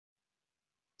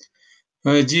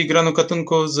جی ګرانو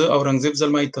کتونکو زه اورنګزیب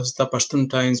زلمی تاسو ته پښتون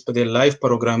ټایمز په دې لایف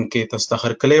پروګرام کې تاسو ته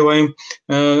هرکلی وایم.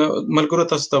 ملګرو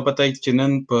تاسو ته پته وي چې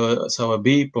نن په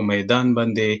سوابي په میدان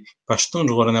باندې پښتون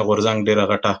ژغورنې غورځنګ ډېره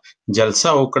غټه جلسه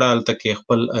وکړه، هلته کې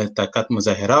خپل طاقت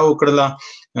مظاهره وکړله.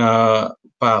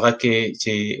 په هغه کې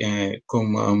چې کوم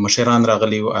مشران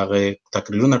راغلي وو هغه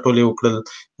تقریرونه ټولې وکړل،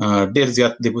 ډېر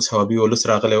زیات د سوابي ولس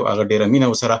راغلی و، هغه ډېره مینه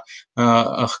ورسره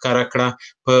ښکاره کړه.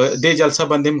 په دې جلسه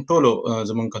باندې هم ټولو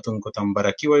زموږ کتونکو ته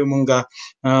مبارکي وایو. مونږ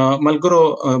ملګرو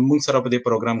مونږ سره په دې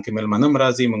پروګرام کې مېلمانه هم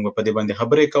راځي، مونږ په دې باندې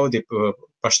خبرې کوو. د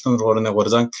پښتون ژغورنې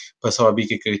غورځنګ په سوابي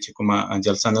کې چې کومه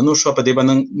جلسه نن وشوه په دې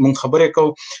باندې مونږ خبرې کوو.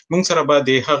 مونږ سره به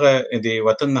د هغه د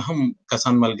وطن نه هم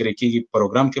کسان ملګري کېږي،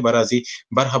 پروګرام کې به راځي،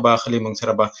 برخه به اخلي. مونږ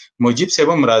سره به مجیب صاحب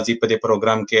هم راځي په دې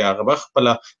پروګرام کې، هغه به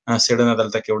خپله څېړنه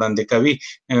دلته کې وړاندې کوي.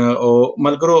 او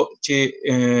ملګرو چې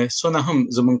څونه هم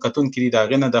زموږ کتونکي دي د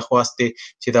هغې نه درخواست دی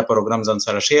چې دا پروګرام ځان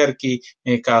سره شیر کړي،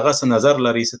 که هغه څه نظر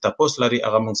لري څه تپوس لري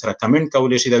هغه موږ سره کمنټ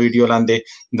کولی شي. دا ویډیو لاندې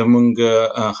د موږ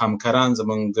همکاران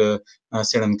زموږ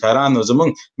څېړنکاران او زموږ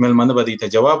مېلمانه به دې ته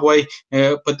جواب وایي.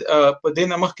 په دې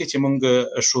نه مخکې چې موږ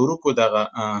شروع کړو دغه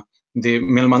د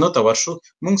مېلمنو ته ورشو،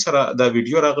 موږ سره دا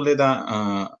ویډیو راغلی ده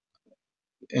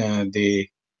د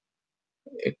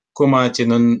کومه چې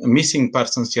نن میسینګ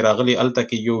پرسنز چې راغلي هلته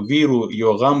کې یو ویرو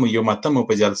یو غم یو ماتم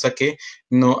په جلسه کې،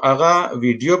 نو هغه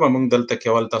ویډیو به موږ دلته کې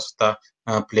اول تاسو ته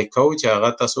پلی کوو چې هغه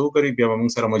تاسو وګورئ. بیا به موږ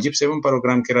سره مجیب صاحب هم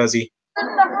پروګرام کې راځي.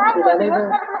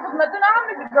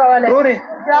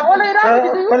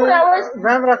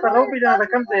 ځان راته وپېژنه د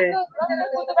کوم ځای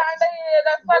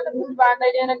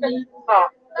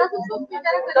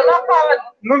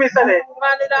نوم یې څه دی؟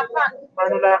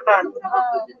 مان الله خان.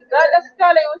 دا لس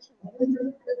کاله یې وشو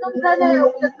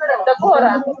د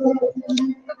کوره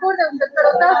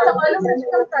تاسو ته معلوم نه چې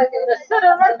کوم ځای دی؟ سره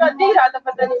ورځ باندې راته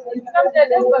پته نه کوم ځای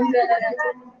دی کوم ځای دی.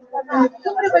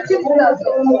 څومره بچي دي تاسو؟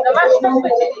 زما شپږ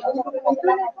بچي دي.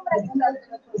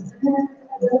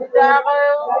 دا هغه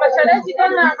مشره چې دی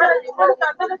نو هغه د خپلو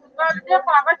ساتنه سوال دی، خو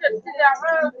هغه جلسې دی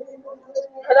هغه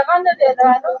دغه نه دی دا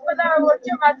نو په دغه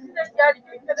ورچې ماسینه جاري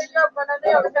کوي کله یو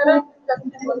بلنۍ او سره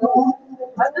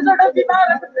زه زړه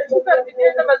بیماره شکر دې دی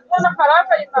زه مضمونه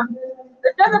خرابه یم د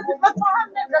چا د خدمت خو هم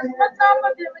نه د خدمت نه په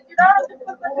دې مجیرانو د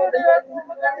خپل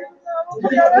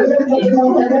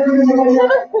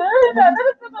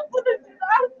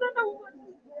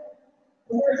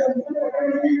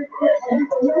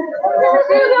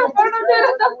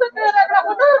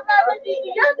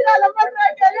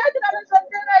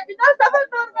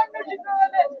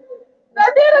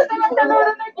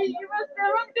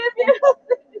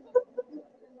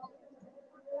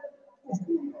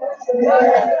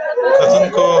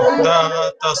کتونکو دا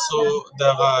تاسو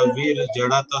دغه ویر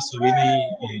جړه تاسو وینئ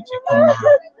چې کوم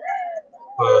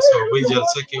په سوابۍ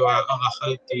جلسه کې وه، هغه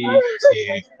خلک دي چې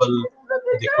خپل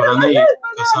د کورنۍ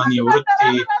کسان یې ورک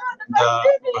دي. دا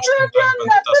پښتون ټایم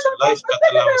باندې تاسو لایف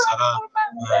کتله او سره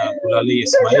ګلالۍ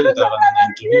اسماعیل دغه نن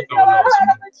انټرویو کوله او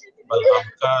زموږ بل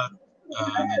همکار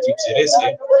نجیب زیری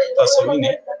صاحب تاسو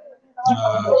وینئ.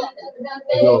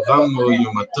 یو غم و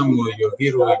یو ماتم و یو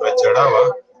ویر و یوه جړه وه.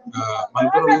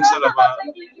 ملګرو موږ سره به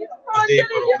په دې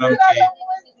پروګرام کې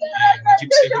نجیب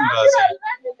صاحب هم راځي.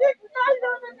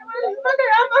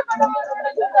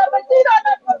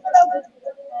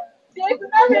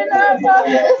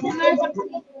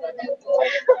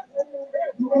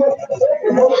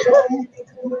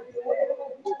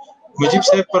 مجیب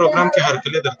صاحب پروګرام کې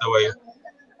هرکلی درته وایو.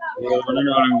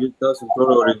 مننه اورنګزیب، تاسو ټول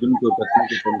اورېدونکو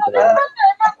کتونکو ته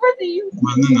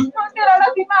مننه.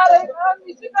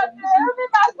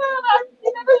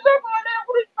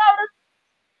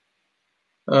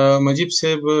 مجیب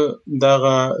صاحب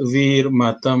دغه ویر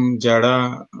ماتم جړه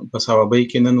په سوابۍ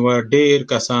کې نن وه. ډېر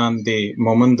کسان د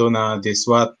مومندو نه، د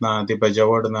سوات نه، د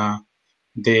بجوړ نه،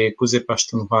 د کوزې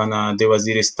پښتونخوا نه، د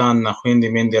وزیرستان نه خویندې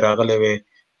میندې راغلې وې.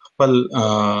 خپل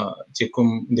چې کوم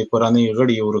د کورنۍ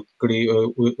غړي ورک کړي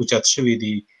اوچت شوي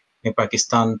دي،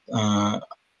 پاکستان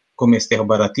کوم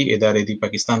استخباراتي ادارې دي،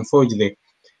 پاکستان فوج دی،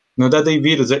 نو دا د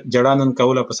ویر جړه نن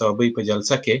کوله په سوابۍ په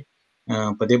جلسه کې.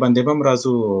 په دې باندې به هم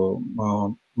راځو.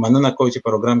 مننه کوو چې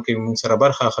پروګرام کې موږ سره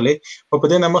برخه اخلئ. خو په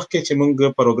دې نه مخکې چې موږ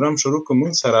پروګرام شروع کړو،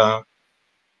 موږ سره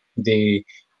د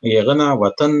هغه نه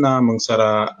وطن نه موږ سره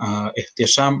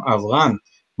احتشام افغان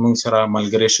موږ سره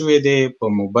ملګری شوی دی په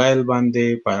موبایل باندې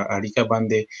په اړیکه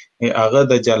باندې. هغه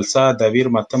د جلسه د ویر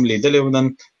ماتم لیدلی و نن،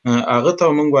 هغه ته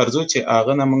موږ ورځو چې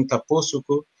هغه نه موږ تپوس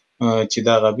وکړو چې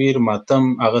دغه ویر ماتم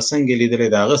هغه څنګه لیدلی،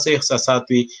 د هغه څه احساسات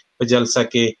وي په جلسه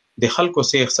کې، د خلکو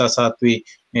څه احساسات وي،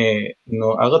 نو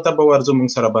هغه ته به ورځو. موږ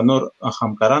سره به نور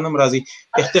همکاران هم راځي.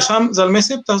 احتشام زلمی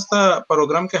صاحب تاسو ته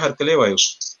پروګرام کې هرکلی وایو.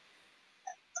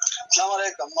 السلام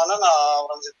علیکم. مننه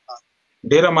اورنګزیب خان.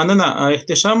 ډیره مننه.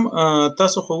 احتشام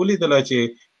تاسو خو ولیدله چې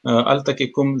هلته کې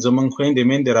کوم زمونږ خویندې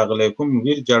میندې راغلی کوم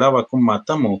ویر جړه وه کوم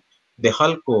ماتم و د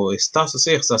خلکو ستاسو څه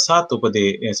احساسات و په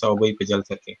دې صوابۍ په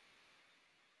جلسه کې؟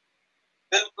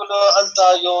 بالکل هلته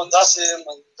یو داسې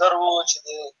منظر و چې د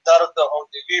درد او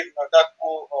د ویر نه ډک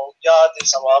و او بیا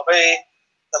د صوابۍ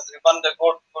تقریبا د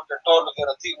ګوټ ګوټ ټول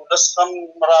غیرتي ولس هم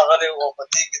راغلی و او په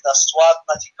دې کې د سوات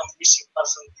نه چې کوم میسینګ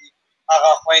پرسن دي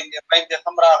هغه خویندې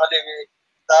هم راغلې وې.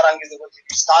 دارنګې د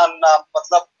وزیرستان نه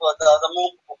مطلب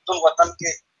زموږ پښتون وطن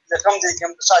کې د کوم ځای کې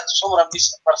هم د چې څومره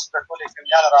میسینګ پرسن ټولې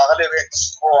فیمیان راغلې وې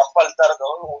او خپل درد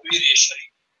او ویر یې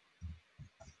شریک.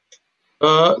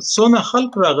 څونه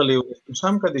خلک راغلي وو؟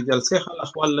 احتشام که د جلسې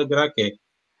احوال لږ راکړې.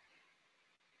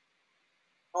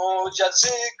 نو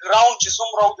جلسې ګراوند چې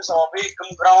څومره و د صوابۍ کوم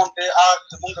ګراوند دی هغه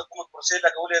زمونږ کومه کرسۍ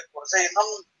لګولې کرسۍ هم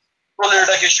ټولې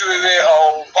ډکې شوې وې او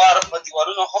بار په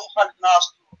دیوالونو هم خلک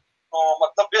ناست وو. نو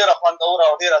مطلب ډېره خوندوره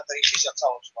او ډېره تاریخي جلسه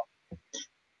وشوه.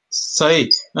 صحیح.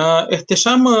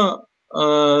 احتشام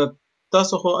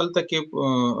تاسو خو هلته کې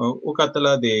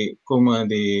وکتله د کوم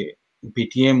د پی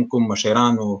ټي ایم کوم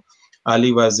مشرانو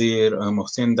علي وزیر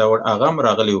محسن داوړ هغه هم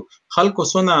راغلي وو. خلکو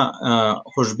څونه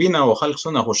خوشبینه او خلک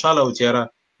څونه خوشحاله وو چې یاره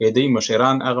دوی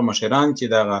مشران هغه مشران چې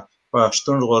دغه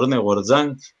پښتون ژغورنې غورځنګ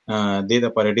دې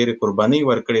دپاره ډېرې قربانۍ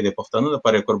ورکړې د پښتنو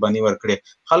دپاره قربانۍ ورکړې.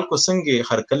 خلکو څنګه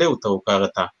هرکلی ورته وکړه هغه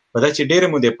ته په دا چې ډېرې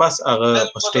مودې پس هغه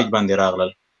په سټیج باندې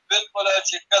راغلل؟ بالکل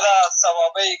چې کله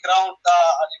صوابۍ ګراوند ته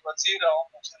علي وزیر او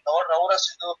محسن داوړ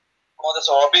راورسېدو نو د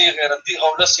صوابۍ غیرتي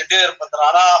اولس یې ډېر په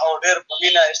درانه او ډېر په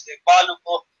مینه استقبال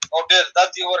وکړو او ډېر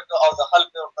درد یې ورکړ او د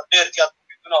خلکو ورته ډېر زیات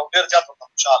امیدونه او ډېر زیات ورته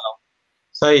خوشحاله وو.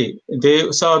 صحیح. د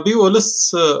صوابۍ ولس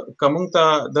که موږ ته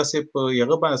داسې په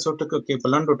هغه باندې څو ټکو کې په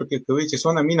لنډو ټکو کې کوي چې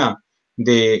څونه مینه د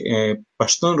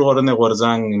پښتون ژغورنې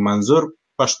غورځنګ منظور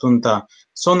پښتون ته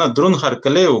څونه دروند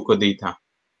هرکلی وکړو دوی ته.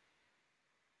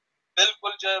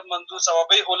 بالکل چې منظور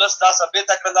صوابۍ ولس دا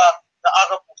ثابته کړله د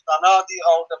هغه پښتانه دي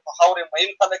او د خاورې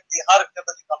مین خلک دي. هر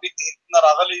کله چې کومې تحریکونه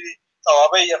راغلي دي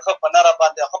صوابۍ یې ښه په نره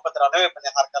باندې ښه په درناوي باندې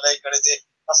هرکلی کړی دی.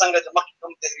 څنګه چې مخکې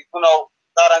کوم تحریکونه او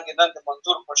دارنګې نن د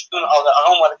منظور پښتون او د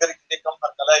هغه ملګري چې کوم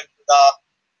هرکلی دا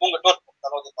موږ ټول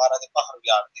پښتنو دپاره د فخر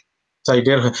ویاړ دی. صحیح.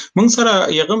 ډېر ښه. موږ سره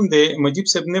یغه هم دی مجیب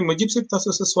صاحب نه. مجیب صاحب تاسو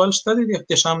څه سوال شته دی د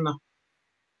احتشام نه؟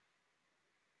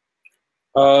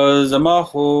 زما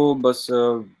خو بس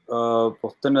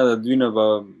پوښتنه د دوی نه به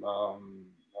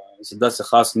داسې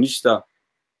خاص نشته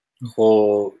خو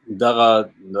دغه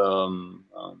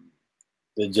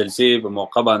د جلسې په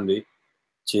موقع باندې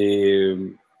چې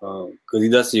که دوی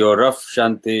داسې یو رف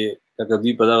شانتې لکه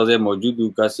دوی په دغه ځای موجود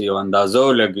وو کاسې یو اندازه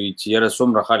ولګوي چې یاره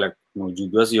څومره خلک موجود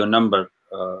داسې یو نمبر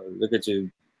ځکه چې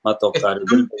ما ته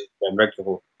وښکارېدل په کیمره کې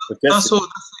خو تاسو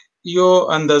یو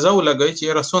اندازه ولګوئ چې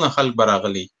یاره څونه خلک به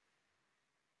راغلي؟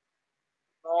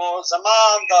 نو زما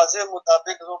اندازې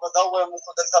مطابق زه به دا ووایم موږ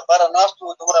خو دلته بره ناست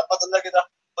وو دومره پته نه لګېده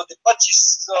خو د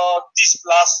 25-30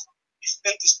 پلاس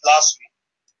 35 پلاس وي.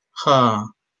 ښه.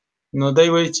 نو دی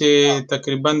وایي چې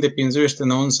تقریبا د 25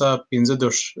 نه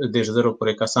 15 زرو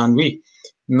پورې کسان وي.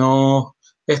 نو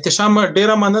احتشام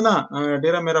ډېره مننه،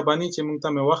 ډېره مهرباني چې موږ ته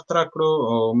مې وخت راکړو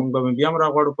او موږ به بیا هم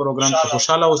راغواړو پروګرام کې.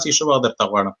 خوشحاله اوسئ. ښه وخت درته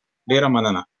غواړم. ډېره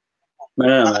مننه.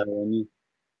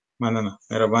 مننه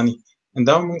مهرباني.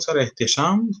 دا موږ سره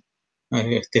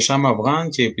احتشام افغان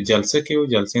چې په جلسه کې و.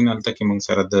 جلسې نه هلته کې موږ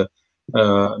سره د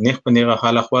نیغ په نیغه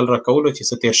حال احوال راکولو چې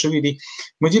څه تېر شوي دي.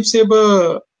 مجیب صاحب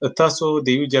تاسو د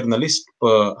یو جرنالیست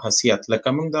په حیثیت لکه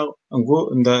موږ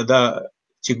دا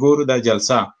چې ګورو دا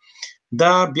جلسه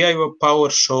دا بیا یو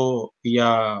پاور شو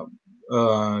یا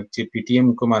چې پی ټي ایم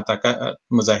کومه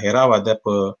مظاهره وه د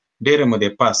په ډېرې مودې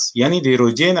پس یعنې د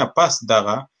روژې نه پس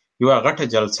دغه یوه غټه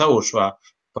جلسه وشوه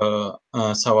په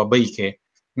صوابۍ کې.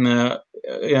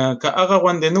 که هغه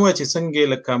غوندې نه وه چې څنګه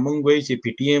لکه موږ وایو چې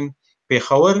پی ټي ایم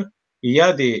پېښور یا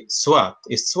د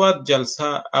سوات جلسه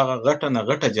هغه غټه نه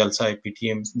غټه جلسه پی ټي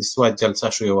ایم د سوات جلسه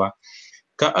شوې وه.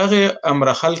 که هغې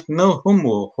امره خلک نه هم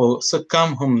و خو څه کم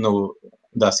هم نه و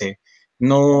داسې.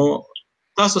 نو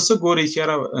تاسو څه ګورئ چې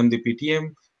یاره د پی ټي ایم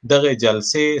دغه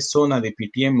جلسې څونه د پی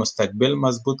ټي ایم مستقبل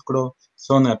مضبوط کړو،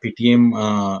 څونه پی ټي ایم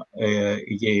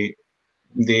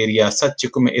د ریاست چې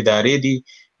کومې ادارې دي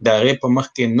د هغې په مخ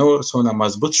کې نور څونه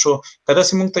مضبوط شو. که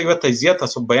داسې موږ ته یوه تجزیه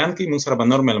تاسو بیان کړئ موږ سره به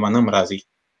نور مېلمانه هم راځي.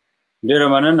 ډېره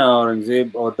مننه اورنګزیب.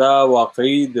 او دا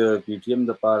واقعي د پی ټي ایم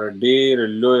دپاره ډېره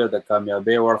لویه د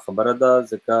کامیابۍ وړ خبره ده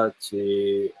ځکه چې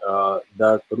دا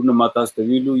پرونه ما تاسو ته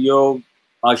ویلو یو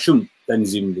ماشوم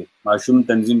تنظیم دی. ماشوم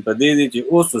تنظیم په دې دی چې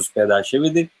اوس پیدا شوی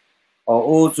دی او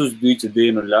اوس دوی چې دی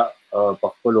نو په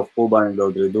خپلو خپو باندې د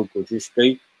ودرېدو کوشش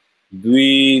کوي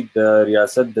دوی د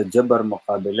ریاست د جبر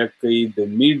مقابله کوي، د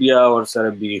میډیا ورسره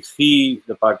بیخي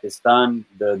د پاکستان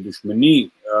د دشمنی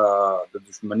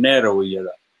رویه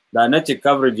ده. دا نه چې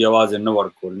کوریج یوازې نه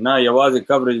ورکول، نه یوازې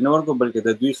کوریج نه ورکول بلکې د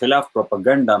دوی خلاف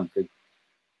پروپاګاندا هم کوي.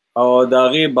 او د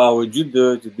هغې باوجود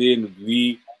چې دوی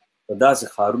په داسې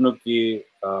ښارونو کې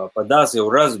په داسې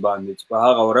ورځ باندې چې په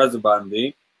هغه ورځ باندې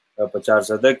په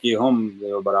 400 کې هم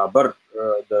یو برابر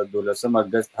د 12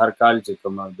 اگست هر کال چې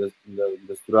کوم د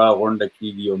دستورا غونډه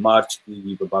کیږي او مارچ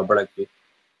کیږي په بابړه کې،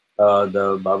 د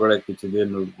بابړه کې چې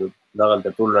دغه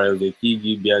ټول راځي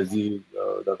کیږي، بیا زی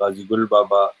د غازی ګل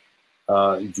بابا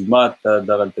جمعات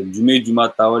دغه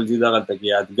جمعات تاول دي، دغه ته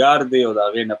یادګار دی او دا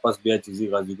غي نه پس بیا چې زی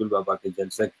غازی ګل بابا کې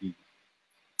جلسه کیږي.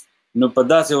 نو په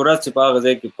داسې ورځ چې په هغه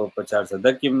ځای کې په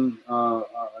 400 کې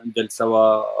جلسه وا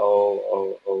او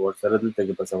ورسره دلته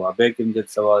کې په ثوابه کې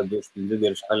جلسه وا، د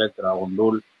 15 خلک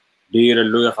راغونډول، ډیر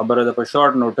لوی خبره ده. په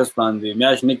شارټ نوټس باندې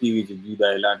میاش نه کیږي چې دوی دا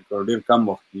اعلان کړ، ډیر کم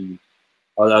وخت کیږي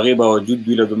او هغه باوجود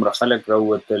دوی له دومره خلک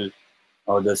راووتل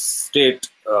او د سټیټ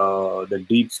د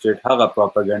ډیپ سټیټ هغه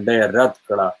پروپاګاندا یې رد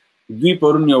کړه. دوی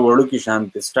پرون یو وړو کې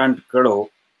شانت سټانټ کړو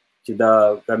چې دا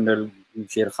کرنل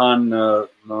شیرخان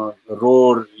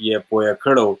رور یې پویا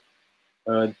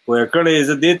کړی.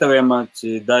 زه دې ته وایم چې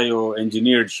دا یو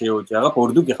انجینیرډ شی او چې هغه په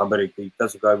اردو کې خبرې کوي.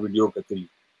 تاسو کا ویډیو کتلی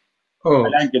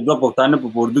حالانکه دوه پښتانه په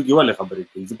اردو کې ولې خبرې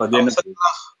کوي؟ زه په دې نه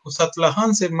پوهیږم. ستله خان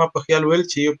صاحب ما په خیال ویل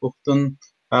چې یو پښتون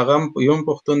هغه یو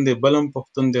پښتون دی بلم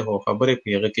پښتون دی، خو خبرې په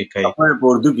هغه کې کوي، خبرې په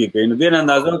اردو کې کوي. نو دې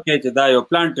اندازو کې چې دا یو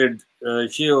پلانټډ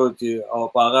شی او چې او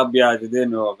په هغه بیا چې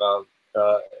نو هغه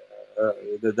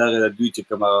د دوی چې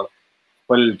کوم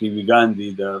خپل ټي وی ګان دي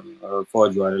د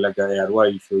فوج والے لکه ایر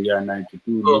واي شو یا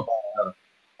 92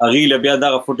 هغه له بیا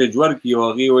دغه فوټیج ورکي او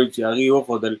هغه وایي چې هغه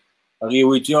وخدل، هغه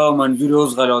وایي چې منظور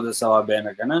اوس غلو د ثواب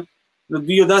نه کنه. نو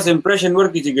دوی داس امپریشن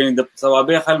ورکي چې ګنې د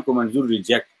ثواب خلکو منظور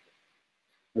ریجیکټ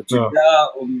چې دا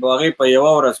هغه په یو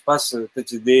ورځ پس ته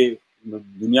چې د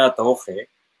دنیا ته وخه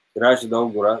راشه دا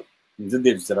وګوره زه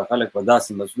دې سره خلک په داسې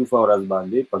مصروفه ورځ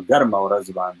باندې په ګرمه ورځ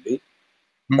باندې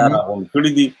دا راغون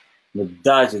کړی دي. نو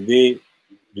دا چې دې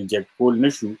ریجیکټ کول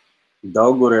نشو، دا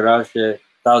وګوره راشه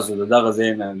تاسو دغه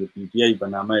ځای نه د پی ټی آی په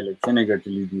نامه الیکشن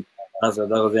ګټلې دي، تاسو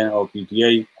دغه ځای او پی ټی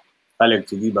آی خلک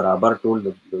چې دي برابر ټول د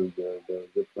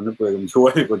نه پوهېږم چې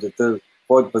ولې خو چې ته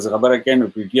فوج پس خبره کوې نو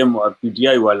پی ټی ایم او پی ټی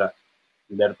آی والا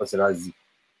در پس راځي،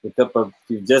 چې ته په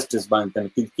چیف جسټس باندې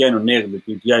تنقید کوې نو نیغ د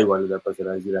پی ټی آی والا در پس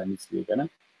راځي رانیسي که نه.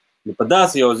 نو په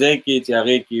داسې یو ځای کې چې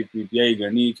هغې کې پی ټی آی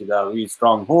ګڼي چې د هغوی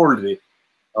سټرانګ هولډ دی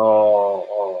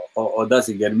او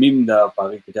داسې ګرمیم ده، په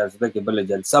هغې کې 400 کې بله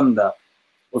جلسه هم ده.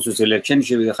 اوس اوس الیکشن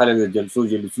شوي دي، خلک د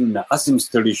جلسونو نه قسم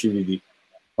ستړي شوي دي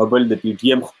او بل د پی ټي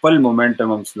ایم خپل مومنټم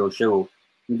هم سلو شوی.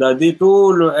 دا دې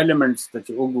ټولو ایلیمنټس ته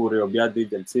چې وګورې او بیا دې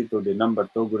جلسې ته د نمبر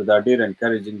ته وګورې، دا ډېر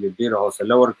انکریجنګ دی، ډېر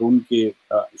حوصله ورکوونکې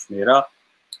شمېره.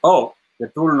 او د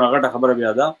ټولو نه غټه خبره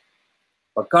بیا ده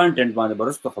په کانټینټ باندې به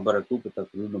وروسته خبره کوو په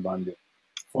تقریرونو باندې،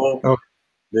 خو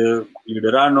د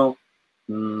لیډرانو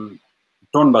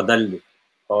ټون بدل دی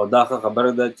او دا ښه خبره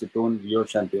ده چې ټون یو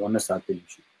شانتې ونه ساتلی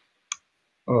شي.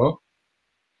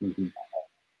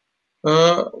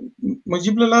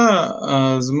 مجیب لالا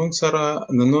زمونږ سره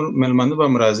د نور مېلمانه به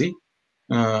هم راځي،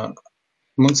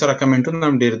 مونږ سره کمنټونه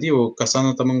هم ډېر دي او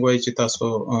کسانو ته مونږ وایو چې تاسو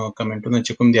کمنټونه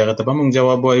چې کوم دي هغه ته به مونږ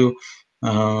جواب وایو.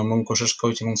 مونږ کوشش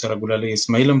کوو چې مونږ سره ګلالۍ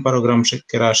اسماعیل هم پروګرام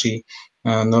کې راشي،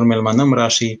 نور مېلمانه هم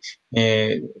راشي،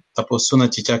 تپوسونه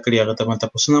چې چا کړي هغه ته به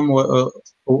تپوسونه هم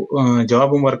جواب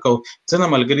هم ورکوو. ځینې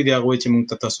ملګري دي هغه وایي چې مونږ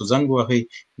ته تاسو زنګ وهئ،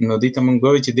 نو دوی ته مونږ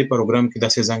وایو چې دې پروګرام کې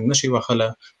داسې زنګ نشي وهلی،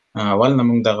 اول نه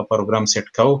مونږ دغه پروګرام سیټ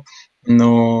کوو. نو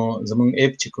زمونږ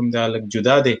ایپ چې کوم دی لږ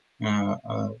جدا دی،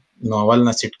 نو اول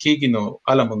نه سیټ کېږي، نو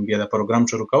هله مونږ بیا د پروګرام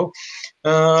شروع کوو.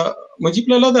 مجیب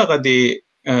لالا دغه د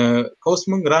که اوس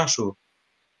مونږ راشو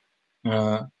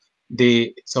د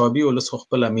ثوابي ولس خو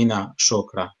خپله مینه شو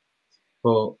کړه،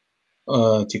 خو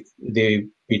چې د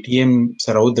پی ټي ایم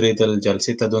سره ودرېدل،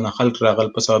 جلسې ته دونه خلک راغل،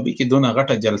 په ثوابي کې دونه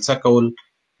غټه جلسه کول،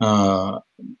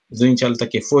 ځینې چې هلته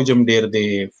کې فوج هم ډېر دی،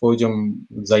 فوج هم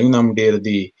ځایونه هم ډېر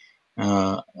دي،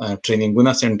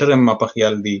 ټریننګونه سنټر هم ما په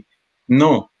خیال دي. نو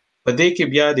په دې کې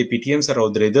بیا د پی ټي ایم سره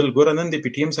ودرېدل، ګوره نن د پی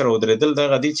ټي ایم سره ودرېدل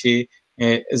دغه دي چې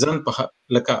ځان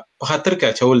لکه په خطر کې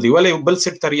اچول دي، ولې بل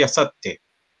سیټ ته ریاست دی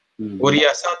او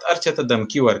ریاست هر چا ته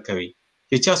دمکي ورکوي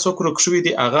چې چا څوک ورک شوي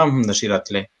دي هغه هم نشي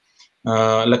راتلی،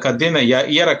 لکه دې نه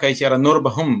یاره کوي چې یاره نور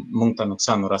به هم موږ ته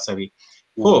نقصان ورسوي.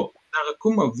 خو دغه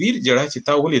کومه ویر جړه چې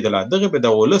تا ولیدله، دغه به د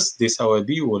ولس د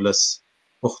ثوابي ولس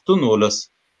پښتون ولس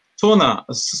څونه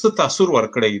څه تاثر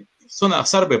ورکړی، څونه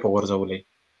اثر به یې په غورځولی؟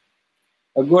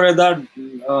 ګوره دا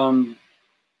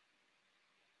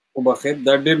وبخښئ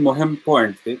دا ډېر مهم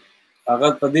پوینټ دی. هغه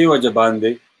په دې وجه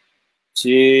باندې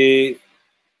چې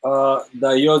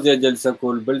دا یو ځای جلسه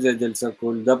کول بل ځای جلسه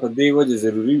کول دا په دې وجه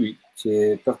ضروری وي چې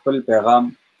خپل پیغام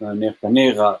نیغ په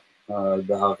نیغه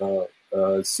د هغه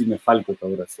سیمې خلکو ته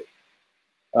ورسوي.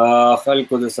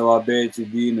 خلکو د ثوابې چې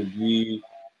دي نو دوی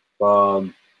په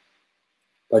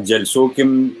جلسو کې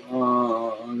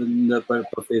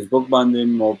په فیسبوک باندې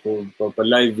او په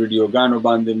لایو ویډیوګانو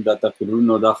باندې دا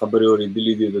تقریرونه دا خبرې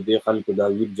اورېدلې دي د دې خلکو دا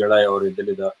ویر جړای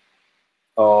اورېدلې ده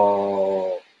او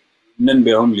نن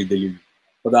به هم لیدلې دي.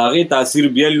 خو د هغې تاثیر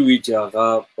بیا وي چې هغه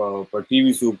په ټي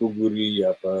وي څوک وګوري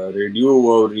یا په ریډیو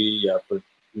واوري یا په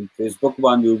فیسبوک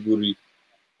باندې وګوري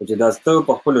چې دا ستاسو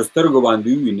په خپلو سترګو باندې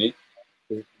ووینې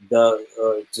دا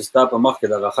چې ستا په مخ کې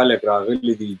دغه خلک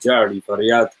راغلي دي جاړي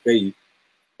فریاد کوي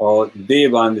او دې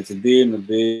باندې چې دې نو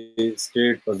د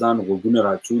سټیټ په ځان غوږونه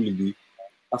راچولي دي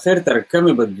اخر تر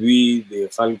کومې به دوی د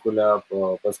خلکو له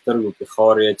په سترګو کې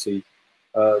خاورې اچوي.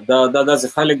 دا داسې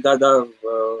خلک دا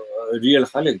ریل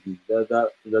خلک دي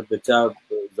د چا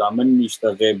زامن نشته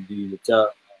غیب دي د چا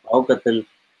او قتل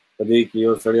په دې کې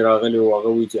یو سړی راغلی و هغه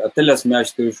وایي چې 18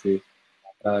 میاشتې شوې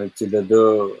چې د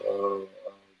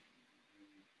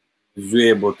زوی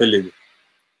بوتلې دي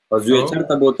او زوی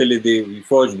چېرته بوتلې دي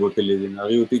فوج بوتلې دي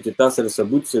هغې ورته چې تا سره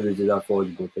ثبوت څه دی چې دا فوج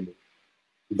بوتلې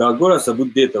دا ګوره ثبوت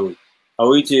دې ته وایي او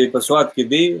وایي چې په سوات کې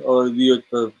دی او دوی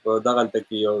په دغلته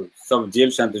کې یو سب جیل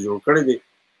شانته جوړ کړی دی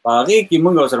په هغې کې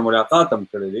موږ سره ملاقات هم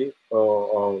کړی دی او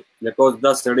لکه اوس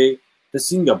دا سړی ته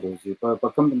څنګه بوځي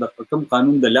په کوم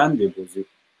قانون د لاندې بوځي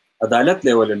عدالت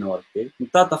له ولې نه ورکوې نو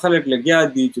تا ته خلک لګیا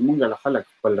دي چې موږ له خلک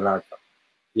خپل راکړه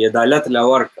یا عدالت له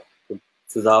ورکړه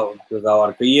سزا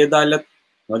ورکوي عدالت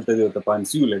هلته دې ورته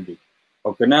پانسي ولګي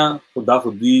او که نه خو دا خو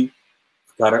دوی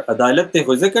عدالت ته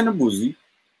خو ځکه نه بوځي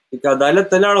چې عدالت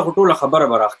ته لاړه خو ټوله خبره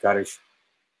به راښکاره شي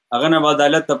هغه نه به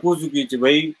عدالت تپوس وکړي چې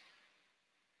بهی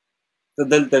ته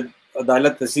دلته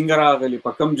عدالت ته څنګه راغلي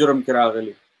په کوم جرم کې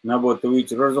راغلي نه به ورته وایي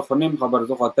چې وروره زه خو نه یم خبر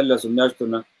زه خو 18 میاشتو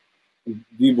نه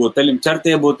دوی بوتل یم چېرته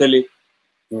یې بوتلې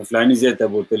فلاني ځای ته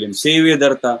بوتل یم څه یې وې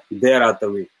درته دی راته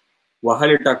وې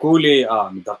وهلې ټکولې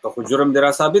دغه خو جرم دې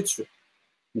را ثابت شو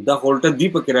دا خو الټه دوی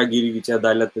پکې راګیرېږي چې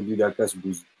عدالت ته دوی دا کس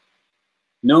بوځي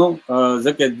نو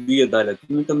ځکه دوی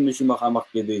عدالتونو ته هم نشي مخامخ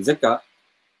کېدی ځکه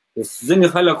ځینې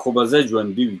خلک خو به زه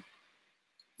ژوندي وي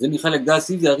ځینې خلک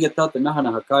داسې دي هغې تا ته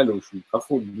 9 کاله وشي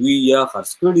خو دوی یا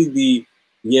خرڅ کړي دي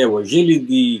یا وژلي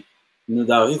دي نو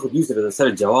د هغې خو دوی سره د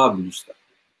سره جواب نشته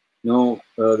نو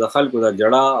د خلکو دا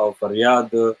جړه او فریاد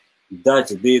دا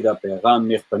چې دی دا پیغام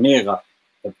نیغ په نیغه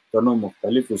د پښتنو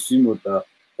مختلفو سیمو ته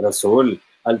رسول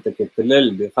هلته کې تلل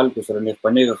د خلکو سره نیغ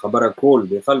په نیغه خبره کول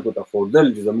د خلکو ته ښودل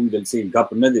چې زموږ جلسې ګپ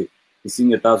نه دی چې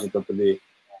څنګه تاسو ته په دې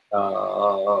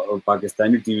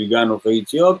پاکستاني ټي ویګانو ښایي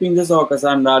چې 1500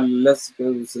 کسان رال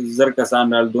 10,000 کسان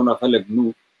رال دونه خلک نو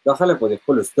دا خلک په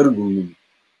خپلو سترګو ویني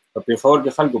په پېښور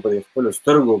کې خلکو په خپلو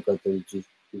سترګو کتل چې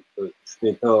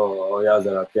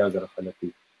 80,000 خلک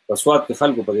وي په سوات کې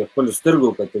خلکو په خپلو سترګو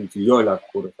کتل چې 1 لاک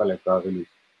پورې خلک راغلي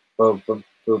په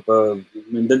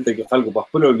دلته کې خلکو په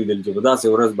خپلو لیدل چې په داسې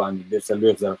ورځ باندې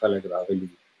 40,000 خلک راغلي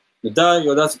نو دا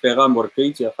یو داسې پیغام ورکوي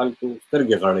چې خلکو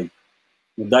سترګې غړوي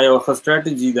نو دا یو ښه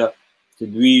سټراټجي ده چې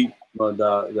دوی د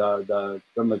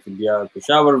کومه چې بیا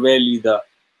پېښور ویلي ده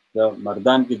د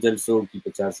مردان کې جلسه وکړي په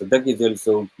 400 کې جلسه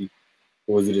وکړي په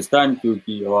وزیرستان کې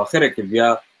وکړي او آخره کې بیا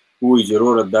وایي چې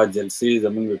وروره دا جلسې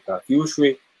زموږ کافي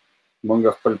وشوې موږ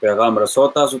خپل پیغام رسو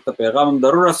تاسو ته پیغام هم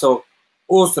ضرور رسو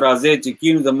اوس راځئ چې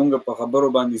کیم زموږ په خبرو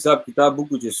باندې حساب کتاب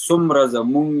وکړو چې څومره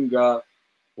زموږ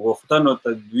غوښتنو ته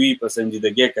دوی په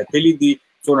سنجیدګۍ کتلي دي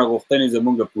څونه غوښتنې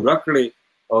زموږ پوره کړې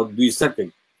او دوی څه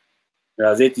کوي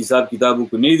راځئ چې حساب کتاب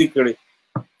وکړو نه دي کړی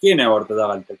کښېنئ ورته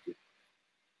دغلته کې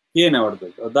کښېنئ ورته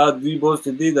دا دوی بوس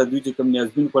چې دی دا دوی چې کوم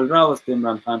نیازبین خپل راوسته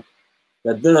عمران خان د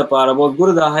ده دپاره بوس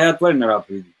ګوره دا حیات ولې نه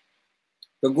راپرېږدي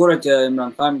ته ګوره چې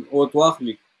عمران خان اوت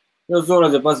واخلي یو څو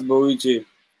ورځې پس به وایي چې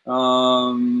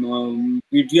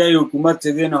پی ټي آی حکومت چې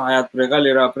دی نو حیات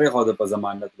پرېغلې را پرېښوده په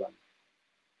ضمانت باندې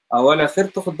اول اخر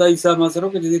ته خو دا حساب ما سره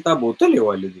وکړه چې دی تا بوتلې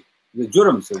والې دي د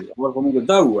جرم څه دی اول خو موږ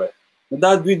دا ووایه نو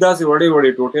دا دوی داسې وړې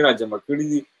وړې ټوټې را جمع کړي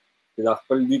دي چې دا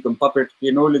خپل دوی کوم پاپټ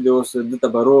کېنولې دی اوس ده ته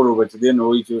به ورو به چې دی نو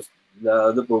وایي چې اوس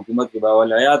د په حکومت کې به اول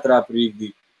حیات را پرېږدي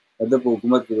د په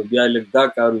حکومت کې به بیا لږ دا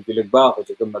کار وکړي لږ با خو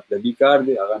چې کوم مطلبي کار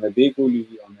دی هغه نه دی کولی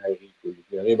او نه هغې کولی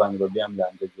هغې باندې به بیا هم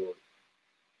لانجه جوړ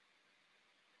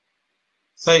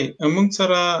صحیح موږ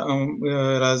سره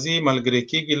راځي ملګری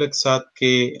کېږي لږ ساعت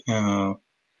کې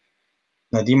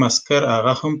ندیم اسکر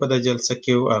هغه هم په د جلسه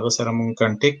کې و هغه سره موږ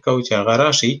کنټیکټ کوو چې هغه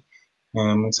راشي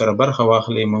موږ سره برخه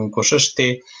واخلي موږ کوشش دی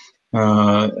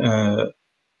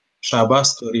شهباز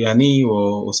توریاني و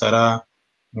سره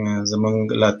زمونږ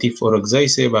لطیف اورکزی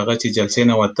صاحب هغه چې جلسې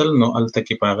نه وتل نو هلته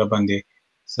کې په هغه باندې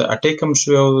څه اټیک هم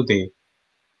شوی و د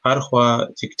هر خوا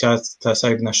چې چا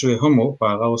سایډ نه شوی هم و په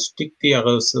هغه اوس ټیک دی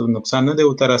هغه نقصان نه دی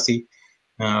ورته راسي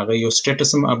هغه یو سټیټس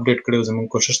هم اپډیټ کړی و زموږ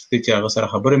کوشش دی چې هغه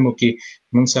سره خبرې مو وکړي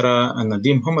موږ سره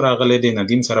ندیم هم راغلی دی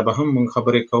ندیم سره به هم موږ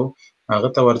خبرې کوو هغه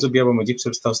ته ورځو بیا به مجیب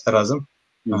صاحب تاسو ته راځم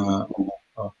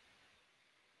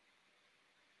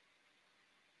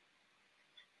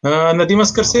ندیم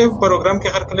اسکر صاحب پروګرام کې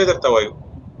هر کله درته وایو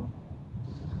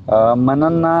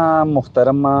مننه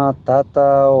محترمه تا ته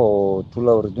او ټول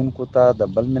اوریدونکو ته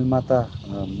د بل مېلمه ته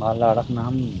ما له اړخ نه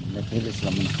هم نکیل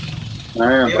اسلامونه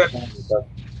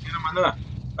مننه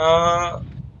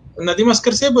ندیم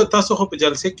اسکر صاحب تاسو خو په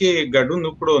جلسه کې ګډون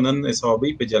وکړو نن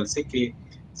ثوابي په جلسه کې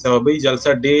ثوابي جلسه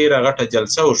ډېره غټه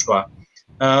جلسه وشوه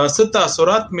څه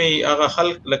تاثرات مې هغه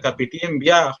خلک لکه پی ټي ایم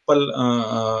بیا خپل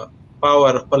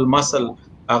پاور خپل مسل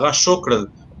هغه شو کړل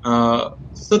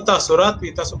څه تاثرات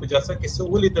وي تاسو په جلسه کې څه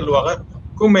ولیدل هغه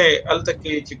کومې هلته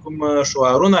کې چې کوم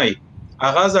شعارونه یې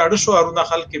هغه زاړه شعارونه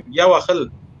خلک بیا واخل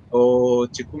او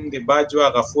چې کوم د باجوه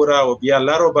غفوره او بیا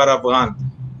لارو بر افغان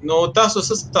نو تاسو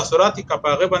څه تاثرات یې که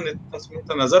په هغې باندې تاسو موږ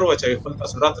ته نظر واچوئ خپل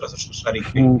تاثرات راسره شریک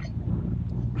کړئ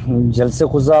جلسه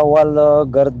خو زه اول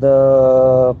ګرد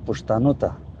پښتانو ته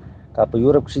که په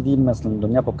یورپ کښې دي مثلا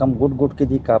دنیا په کم ګوټ ګوټ کې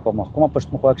دي که په محکومه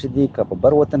پښتونخوا کښې دي که په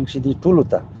بر وطن کښې دي ټولو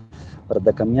ته پر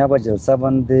د کامیابه جلسه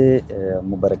باندې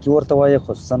مبارکي ورته وایي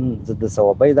خصوصا زه د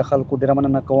ثوابۍ د خلکو ډېره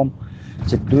مننه کوم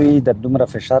چې دوی د دومره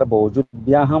فشار به وجود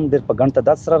بیا هم ډېر په ګڼ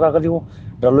تعداد سره راغلي وو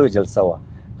ډېره لویه جلسه وه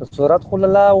تصورات خو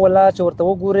له ولا چې ورته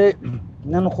وګورې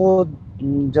نن خو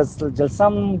جلسه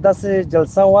هم داسې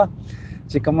جلسه وه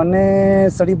چې که منې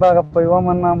سړي به هغه په یوه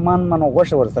من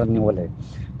غوښه ورسره نیولی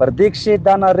پر دې کښې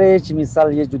دا نارې چې مثال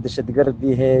یې جو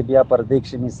دهشتګردي ہے بیا پر دې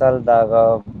کښې مثال د هغه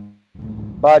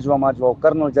باجوه ماجوه او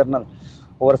کرنل جرنل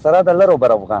ورسره د لر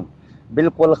بر افغان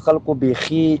بالکل خلکو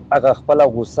بیخي هغه خپله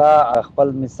غوسه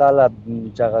خپل مثال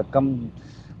چې هغه کم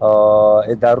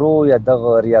ادارو یا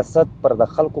دغه ریاست پر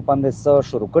د خلکو باندې څه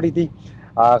شروع کړي دي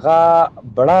هغه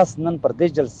بړاس نن پر دې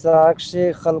جلسه کښې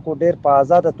خلکو ډېر په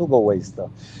آزاده توګه ووایسته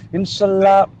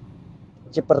انشاءالله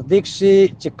چې پر دې کښې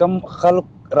چې کم خلک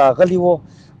راغلي وو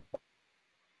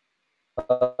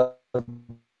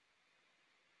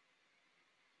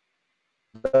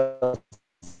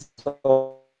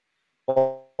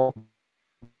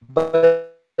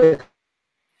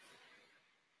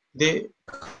د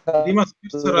دې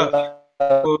مسئله سره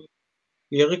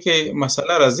یغه کې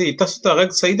مسله راځي تاسو ته غږ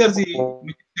صحیح درځي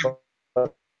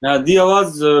نه دی आवाज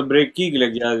بریک کیږي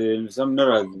لګیا دی سم نه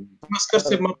راځي مسکر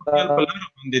سے ما په خیال په لار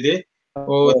باندې دی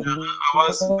او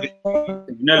आवाज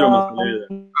سیګنل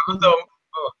مسله ده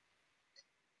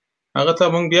هغه ته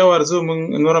مونږ بیا ورځو مونږ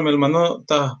نور ملمنو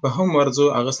ته به هم ورځو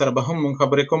هغه سره به هم مونږ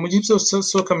خبرې کوو مجيب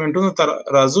څو کمنټونو ته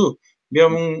راځو بیا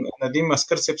مونږ ندیم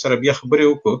اسکر صاحب سره بیا خبرې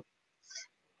وکړو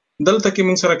دلته کې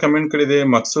مونږ سره کمنټ کړی دی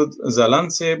مقصود زالان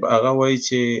صاحب هغه وایي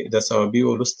چې د ثوابي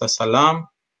ولس ته سلام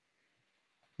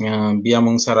بیا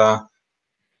مونږ سره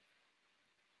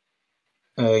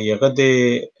یغه د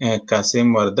قاسم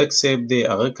وردک صاحب دی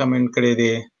هغه کمنټ کړی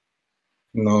دی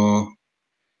نو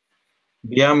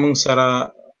بیا مونږ سره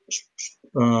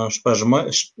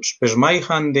شپږمای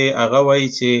خان دی هغه وایي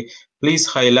چې please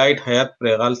highlight Hayat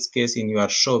Pregal's case in your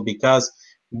show because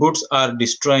boots are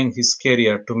destroying his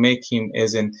career to make him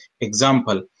as an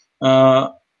example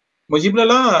مجيب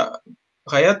الله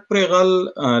حیات پرېغل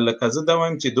لکه زه دا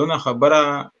وایم چې دونه خبره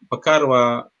پکار وه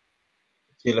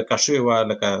چې لکه شوې وه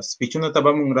لکه سپیچونو ته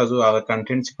به مونږ راځو هغه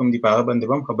کنټینټ چې کوم دي په هغه باندې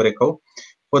به هم خبرې کوو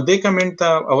خو دې کمنټ ته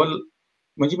اول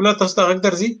مجيب الله تاسو ته غږ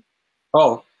درځي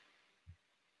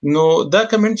نو دا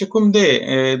کمنټ چې کوم دی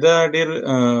دا ډېر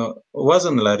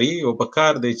وزن لري او په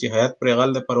کار دی چې حیات پرېغل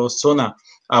دپاره اوس څونه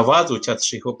اواز اوچت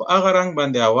شي خو په هغه رنګ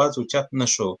باندې اواز اوچت نه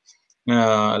شو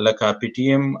لکه پی ټي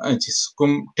ایم چې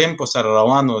کوم ټیمپو سره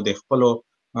روانو د خپلو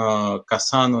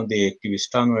کسانو د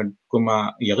اکټیویسټانو کومه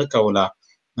یغه کوله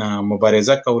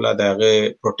مبارزه کوله د هغې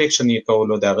پروټیکشن یې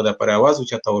کولو د هغه دپاره اواز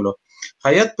اوچتولو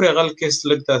حیات پرېغل کیس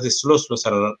لږ داسې سلو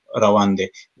سره روان دی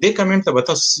دې کمنټ ته به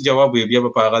تاسو جواب وي بیا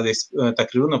به په هغه د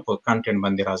تقریرونو په کانټینټ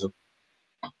باندې راځو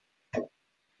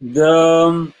د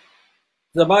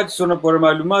زما چې څونه پورې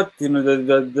معلومات دي نو د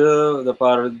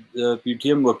دپاره پی ټي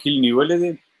ایم وکیل نیولی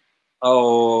دی او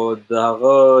د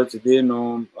هغه چې دی نو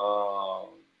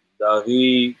د هغې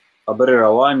خبرې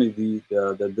روانې دي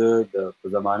د په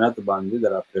ضمانت باندې د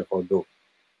راپرېښودو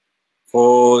خو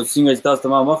څنګه چې تاسو ته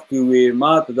ما مخکې ووې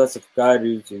ما ته داسې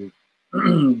ښکاري چې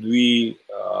دوی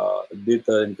دې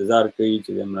ته انتظار کوي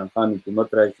چې د عمران خان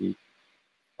حکومت راشي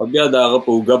او بیا د هغه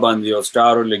په اوږه باندې یو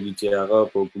سټار ولګي چې هغه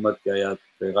په حکومت کې حیات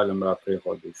پرېغل هم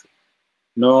راپرېښودی شو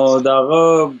نو د هغه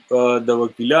د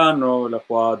وکیلانو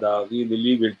لخوا د هغې د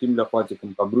لیګل ټیم لخوا چې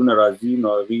کوم خبرونه راځي نو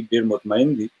هغې ډېر مطمئن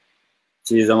دي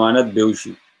چې ضمانت به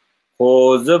وشي. خو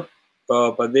زه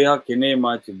په دې حق کې نه یم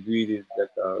چې دوی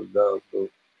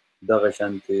دغه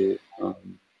شانتې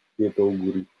دې ته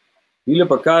وګوري. دوی له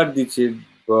پکار دي چې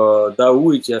دا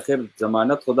ووایي چې اخر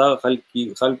ضمانت خو دغه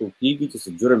خلکو کېږي چې څه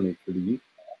جرم یې کړي وي.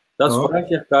 تاسو خو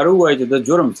راشئ ښکاره ووایئ چې د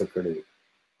جرم څه کړی دی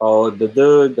او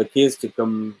د کیس چې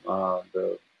کوم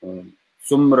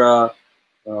څومره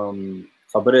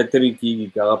خبرې اترې کېږي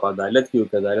که هغه په عدالت کې وي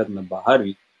که عدالت نه بهر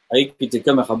وي هغې کې چې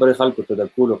کومې خبرې خلکو ته د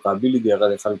کولو قابل دي هغه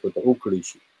د خلکو ته وکړی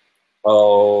شي. او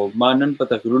ما نن په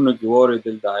تقریرونو کې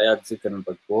واورېدل د حیات ذکر مې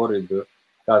پکې واورېده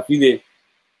کافي دی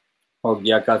او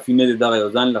یا کافي نه دی دغه یو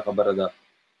ځان له خبره ده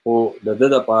خو د ده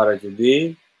دپاره چې دی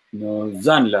نو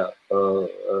ځان له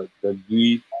د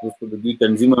دوی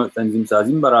تنظیم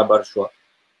سازي برابر شوه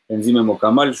تنظیم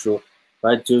مکمل شو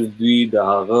باید چې دوی د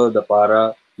هغه دپاره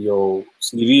یو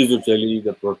سیریز وچلي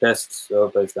د پروټیسټ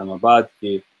په اسلام آباد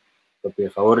کې په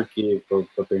پېښور کې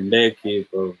په پنډۍ کې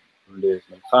په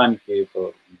اسماعیل خان کې په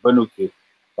بنو کې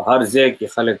په هر ځای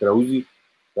کې خلک راوځي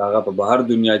هغه په بهر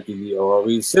دنیا کې دي او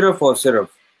هغوی صرف او صرف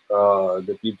د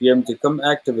پی ټي ایم چې کوم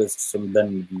اکټیویسټ همدن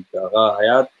دي که هغه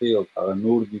حیات دی او که هغه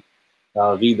نور دي د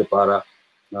هغې دپاره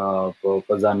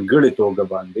په ځانګړې توګه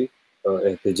باندې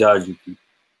احتجاج وکړي.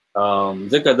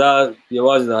 ځکه دا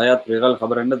یوازې د حیات پرېغل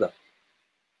خبره نه ده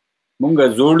مونږ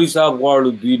زوړي صاحب غواړو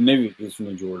دوی نوي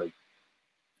کیسونه جوړوي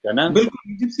که نه. بلکل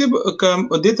نجیب صاحب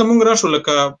دې ته مونږ راشو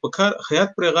لکه په کار حیات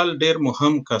پرېغل ډېر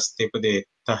مهم کس دی په دې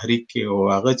تحریک کې او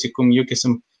هغه چې کوم یو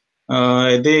قسم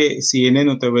د سی ان ان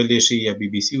ته ویلی شي یا بی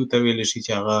بی سی ته ویلی شي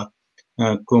چې هغه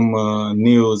کوم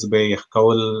نیوز به یې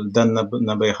کول دننه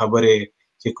به یې خبرې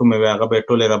چې کومې وې هغه به یې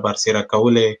ټولې را برسېره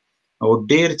کولې او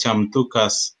ډېر چمتو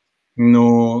کس نو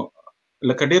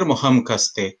لکه ډېر مهم کس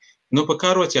دی نو په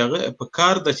کار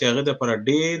ده چې هغه دپاره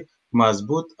ډېر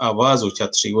مضبوط اواز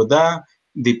اوچت شي او دا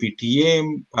د پی ټي ایم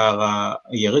په هغه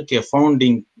هغه کې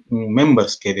فاونډینګ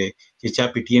ممبرز کې دی چې چا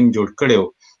پی ټي ایم جوړ کړی و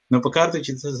نو په کار ده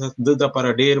چې د دپاره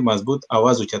ډېر مضبوط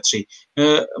اواز اوچت شي.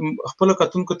 خپلو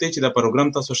کتونکو ته چې دا پروګرام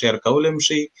تاسو شیر کولی هم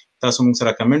شئ تاسو موږ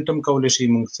سره کمنټ هم کولی شئ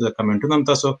موږ کمنټونه هم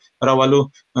تاسو راولو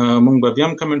موږ به بیا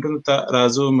هم کمنټونو ته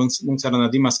راځو موږ سره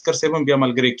ندیم اسکر صاحب هم بیا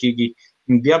ملګری کېږي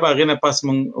بیا به هغې نه پس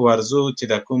موږ ورځو چې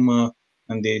دا کوم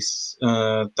د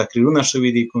تقریرونه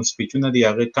شوي دي کوم سپیچونه دي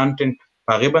هغې کانټنټ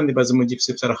په هغې باندې به زه مجیب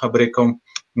صاحب سره خبرې کوم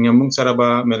موږ سره به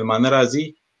میلمانه راځي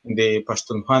د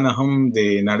پښتونخوا نه هم د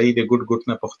نړۍ د ګوټ ګوټ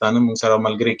نه پښتانه موږ سره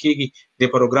ملګري کېږي د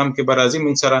پروګرام کې به راځي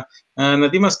موږ سره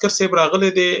ندیم اسکر صاحب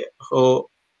راغلی دی خو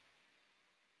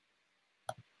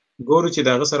ګورو چې د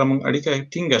هغه سره موږ اړیکه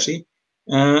ټینګه شي.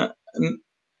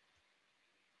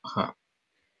 ها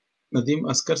ندیم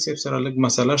اسکر صاحب سره لږ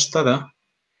مسله شته ده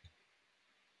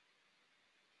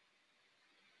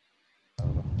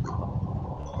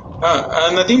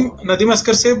ندیم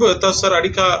اسکر صاحب تاسو سره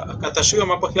اړیکه قطع شوې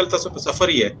ما په خیال تاسو په سفر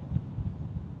یې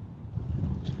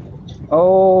او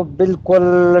بالکل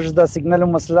لږ د سیګنل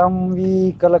مسله وي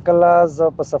کله کله زه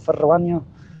په سفر روان یم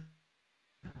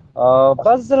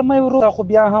بعض ځله مې ورو خو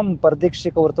بیا هم پردې کښې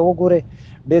که ورته وګورې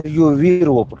ډېر یو ویر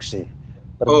و پکښې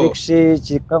پردې کښې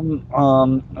چې کم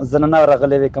زنانه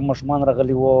راغلی وې کم ماشومان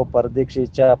راغلي وو پردې کښې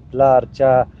چا پلار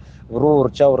چا ورور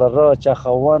چا وراره چا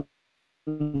خاوند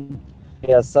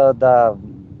یا څه دا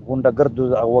غونډه ګردو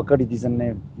وکړي دي ځینې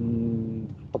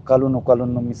په کلونو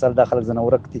کلونو مثال دا خلک ځنه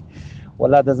ورک دي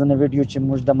ولا د ځینې ویډیو چې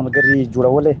موږ د ملګري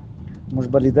جوړولې موږ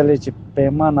به لیدلی چې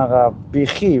پیمان هغه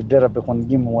بیخي ډېره بې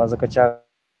خوندګي مو وه ځکه چې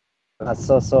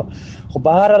خو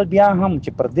بهرحال بیا هم چې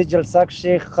پر دې جلسه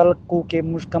کښې خلکو کې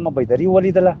موږ کومه بیداري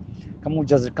ولیدله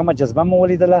کومه جذبه مو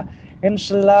ولیدله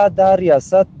انشاءالله دا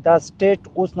ریاست دا سټیټ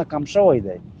اوس نه کم شوی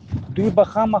دی دوی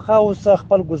به خامخا اوس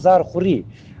خپل ګزار خوري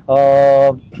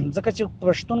ځکه چې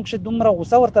پښتون کښې دومره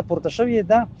غوسه ورته پورته شوې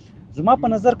ده زما په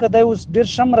نظر که دی اوس ډېر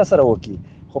شم را سره وکړي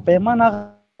خو پیمان هغه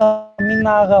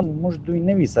مینه هغه موږ دوی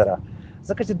نه وي سره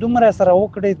ځکه چې دومره سره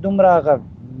وکړی دومره هغه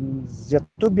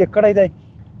زیاتوب یې کړی دی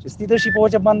چې ستیده شي په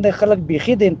وجه باندې خلک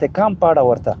بیخي د انتقام په اړه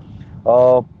ورته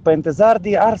په انتظار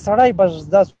دی هر سړی به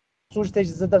دا سوچ دی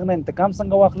چې زه دغه نه انتقام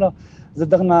څنګه واخله زه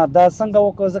دغه نه دا څنګه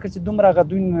وکړه ځکه چې دومره هغه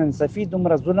دوی ناانصافي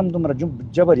دومره ظلم دومره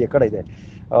جبر یې کړی دی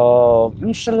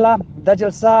انشاءالله دا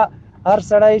جلسه هر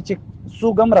سړی چې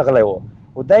څوک هم راغلی و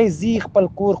او دی ځي خپل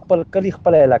کور خپل کلي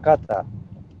خپله علاقه ته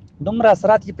دومره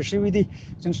اثرات یې پرې شوي دي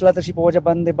چې انشاءالله د شي په وجه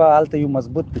باندې به هلته یو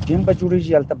مضبوط ټیم به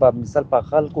جوړېږي هلته به مثال په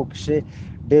خلکو کښې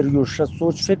ډېر یو ښه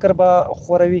سوچ فکر به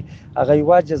خوروي هغه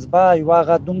یوه جذبه یوه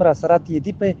هغه دومره اثرات یې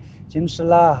دي پې چې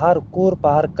انشاءالله هر کور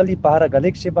په هر کلي په هره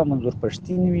ګلۍ کښې به منظور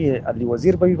پښتین وي علي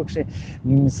وزیر به وي پکښې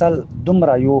مثال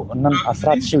دومره یو نن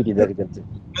اثرات شوي دي دغې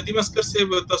دلته ندیم اسکر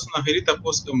صاحب تاسو نه هرې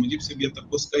تپوس کوم مجیب صاحب یې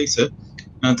تپوس کوي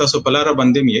څه تاسو په لاره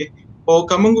باندې م یې او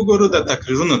که موږ وګورو د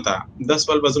تقریرونو ته دا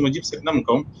سوال به زه مجیب صاحب نه م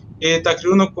کوم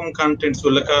تقریرونو کوم کانټینټس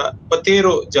و لکه په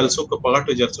تېرو جلسو کې په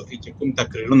غټو جلسو کې چې کوم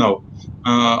تقریرونه و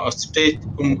سټیج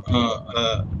کوم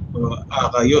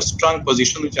هغه یو سټرانګ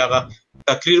پوزیشن چې هغه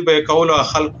تقریر به یې کولو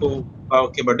خلکو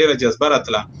کې به ډېره جذبه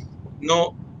راتله نو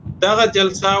دغه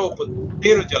جلسه او په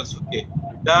تېرو جلسو کې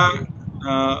دا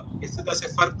څه داسې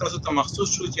فرق تاسو ته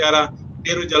محسوس شو چې یاره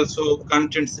تېرو جلسو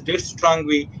کانټینټس ډېر سټرانګ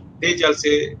وي دې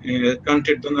جلسې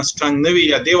کانټینټ دونه سټرانګ نه وي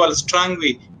یا دې ول سټرانګ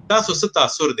وي تاسو څه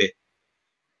تاثر دی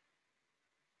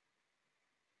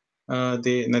د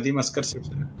ندیم اسکر صاحب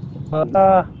سره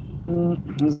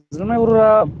زلمی وروره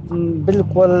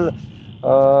بالکل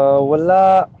والله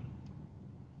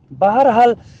به هر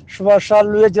حال ښه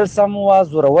لویه جلسه مو وه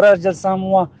زوروره جلسه مو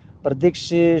وه پر دې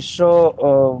کښې ښه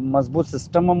مضبوط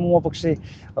سیسټم هم و پکښې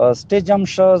سټیج هم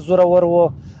ښه زورور و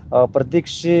پر دې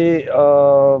کښې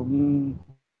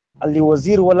علي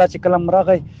وزیر والله چې کله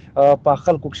راغی په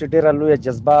خلکو کښې ډېره لویه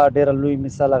جذبه ډېره لوی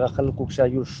مثال هغه خلکو کښې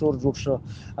یو شور جوړ شو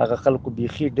هغه خلکو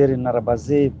بیخي ډېرې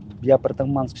ناربازۍ بیا پر تګ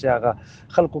منځ کښې هغه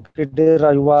خلکو کښې ډېره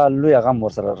یوه لویه غم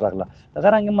ورسره راغله دغه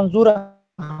رنګې منظوره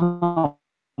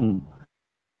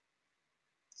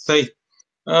صحیح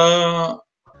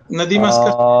ندیم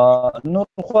اسکر نور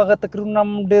خو هغه تقریرونه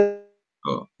هم ډېر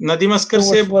ندیم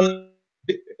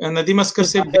اسکر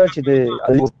صاحب چې د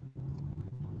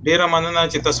ډیره مننه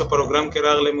چې تاسو پروګرام کې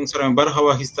راغلی موږ سره برخه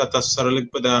واخیسته تاسو سره لږ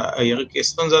په هغه کې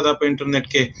ستونزه ده په انټرنیټ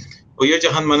کې او یو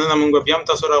جهان مننه موږ بیا هم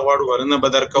تاسو راغواړو ورنه به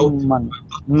درکو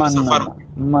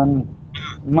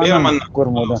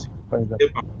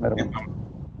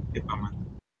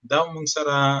دا موږ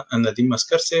سره ندیم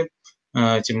اسکر صاحب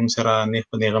چې موږ سره نه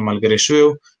په دغه ملګری شو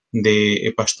د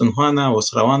پښتونخوا نه اوس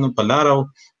روانو په لارو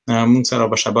موږ سره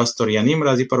به شاباس توریانی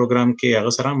راځي پروګرام کې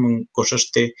هغه سره موږ کوشش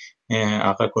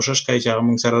کوي چې هغه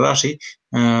موږ سره راشي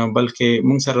بلکې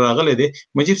موږ سره راغلی دی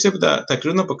مجیب صاحب د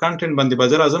تقریرونو په کانټینټ باندې به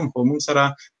زه راځم خو موږ سره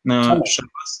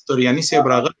شاباس توریانی صاحب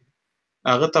راغلی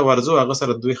هغه ته ورځو هغه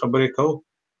سره دوی خبرې کوو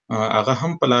هغه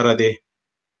هم په لاره دی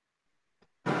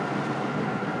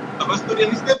شاباس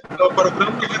توریانی صاحب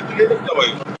پروګرام کې هرکلی درته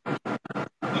وایو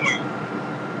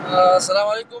السلام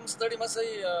علیکم ستړي مسئ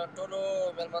ټولو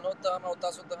مېلمنو ته هم او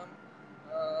تاسو ته هم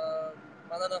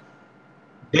مننه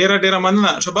ډیره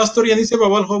مننه شاباس توریانی صاحب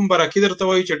اول خو مبارکي درته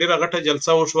وایو چې ډیره غټه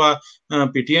جلسه وشوه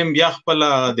پی ټي ایم بیا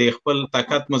د خپل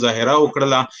طاقت مظاهره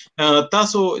وکړله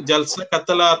تاسو جلسه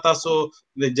کتله تاسو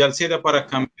د جلسې لپاره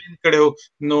کمپین کړو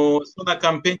نو څونه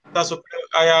کمپین تاسو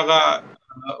کړو آیا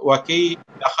هغه واقعي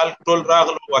د خلک ټول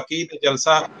راغلو واقعي د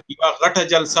جلسه یوه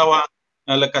غټه جلسه وه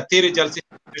لکه تېرې جلسې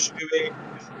شوې وې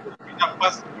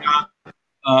پس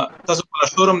تاسو په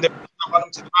شورم د غواړم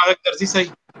چې دماغ درځي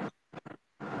صحیح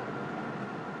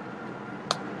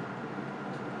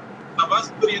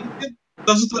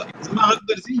تاسو ته دماغ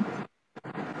درځي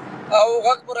او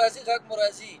غږ مو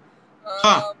راځي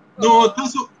نو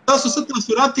تاسو څه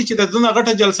تاثرات دي چې د دونه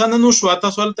غټه جلسه نه وشوه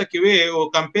تاسو هلته کې وې او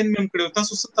کمپین مې هم کړی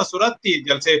تاسو څه تاثرات دي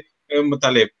جلسې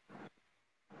متعلق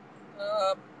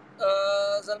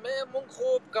زلمه مونږ خو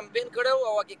کمپین کړو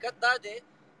او حقیقت دا دی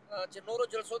چې نورو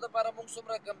جلسو لپاره مونږ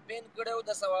څومره کمپین کړو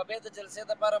د ثوابې د جلسې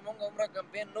لپاره مونږ عمره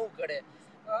کمپین نه کړی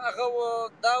هغه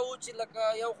دا و چې لکه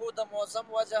یو خو د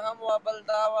موسم وجه هم و بل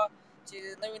دا و چې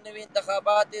نوي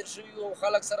انتخابات تیر شوي او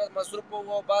خلک سره مصروف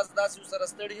وو او بعض داسې سره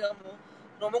ستړي هم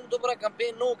نو مونږ دومره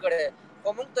کمپین نه کړی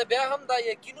خو مونږ ته بیا هم دا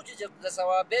یقین و چې د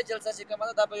ثوابې جلسه چې کومه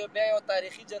ده دا به بیا یو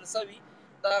تاریخي جلسه وي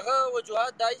د هغه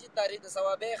وجوهات دا چې تاریخ د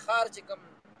ثوابې ښار چې کوم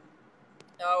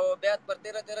او بیا پر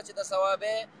تیره چې د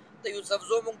ثوابې د یوسف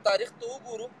زو مونږ تاریخ ته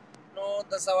وګورو نو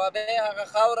د ثوابې هغه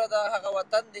خاوره ده هغه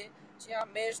وطن دی چې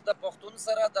همیش د پښتون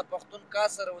سره د پښتون کا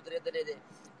سره ودرېدلی دی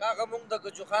هغه مونږ د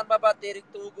ګجو خان بابا تحریک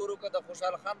ته وګورو که د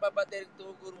خوشحال خان بابا تحریک ته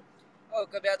وګورو او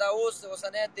که بیا دا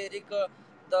اوسنی تحریک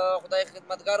د خدای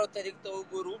خدمتګارو تحریک ته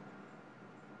وګورو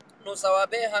نو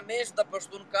ثوابې همیش د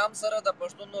پښتون کام سره د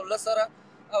پښتون ولس سره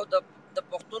او د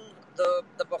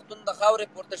پښتون د خاورې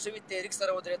پورته شوي تحریک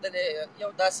سره ودرېدلی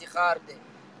یو داسې ښار دی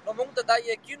نو موږ ته دا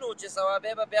یقین و چې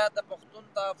ثوابې به بیا د پښتون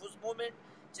تحفظ مومنټ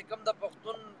چې کوم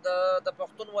د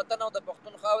پښتون وطن او د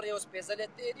پښتون خاورې یو سپېڅلی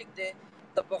تحریک دی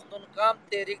د پښتون قام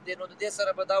تحریک دی نو د دې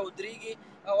سره به دا ودرېږي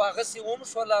او هغسې هم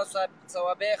شوله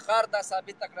ثوابې ښار دا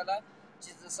ثابته کړله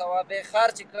چې د صوابۍ ښار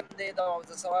چې کوم دی د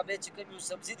صوابۍ چې کوم یو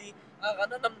سبزي دي هغه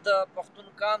نن هم د پښتون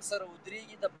کام سره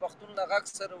ودرېږي د پښتون له غږ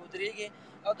سره ودرېږي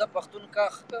او د پښتون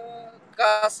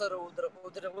کا سره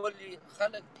ودرولي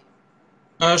خلک دي.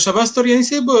 شهباز توریاني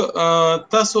صاحب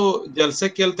تاسو جلسه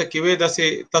کې هلته کې وې داسې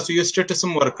تاسو یو سټیټس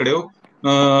هم ورکړی و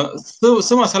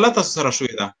څه مسله تاسو سره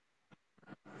شوې ده؟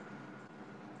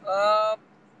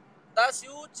 داسې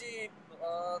وو چې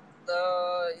د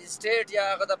سټیټ یا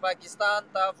هغه د پاکستان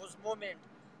تحفظ مومنټ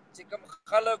چې کوم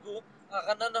خلک وو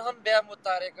هغه نن هم بیا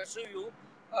متحرکه شوي وو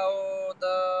او د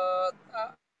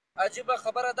عجیبه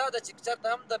خبره دا ده چې چېرته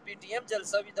هم د PTM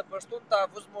جلسه وي د پښتون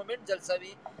تحفظ مومنټ جلسه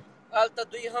وي هلته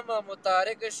دوی هم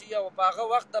متحرکه شي او په هغه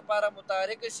وخت دپاره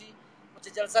متحرکه شي چې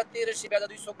جلسه تېره شي بیا د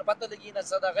دوی څوک نه پته لګي نه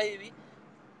څه دغه یې وي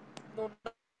نو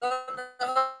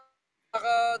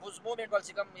هغه تحفظ مومنټ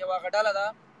چې کوم یوه هغه ډله ده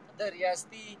د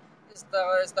ریاستي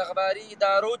استخباري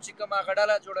ادارو چې کوم هغه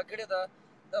ډله جوړه کړې ده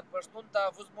د پښتون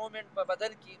تحفظ مومنټ په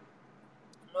بدل کې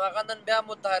نو هغه نن بیا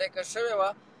متحرکه شوې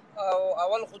وه او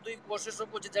اول خو دوی کوشش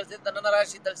وکړو چې جلسې دننه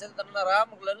راشي جلسې دننه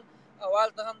رامغلل او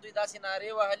هلته هم دوی داسې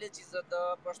نارې وهلې چې د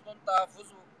پښتون تحفظ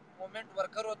مومنټ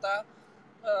ورکرو ته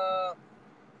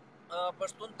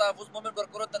پښتون تحفظ مومنټ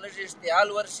ورکرو ته لږ اشتعال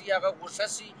ورشي هغه غوسه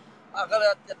شي هغه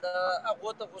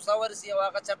هغو ته غوسه ورسي او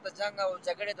هغه چېرته جنګ او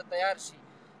جګړې ته تیار شي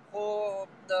خو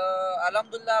د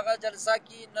الحمدلله هغه جلسه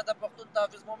کې نه د پښتون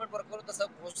تحفظ مومنټ ورکرو ته څه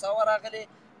غوسه ورغلې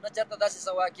نه چېرته داسې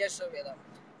څه واقع شوې ده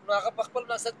نو هغه په خپل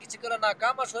مقصد کې چې کله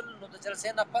ناکامه شول نو د جلسې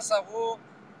نه پس هغو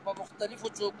په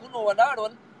مختلفو چوکونو ولاړ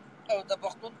ول او د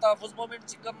پښتون تحفظ مومنټ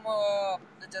چې کوم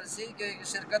د جلسې کې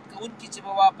شرکت کوونکي چې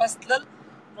به واپس تلل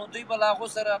نو دوی به له هغو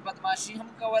سره بدماشي هم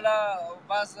کوله او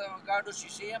بعض ګاډو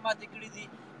شیشې یې ماتې کړي دي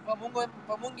په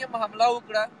موږ هم حمله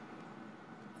وکړه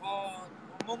خو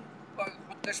موږ په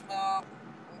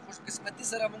خوشقسمتي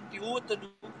سره موږ ترې ووتلو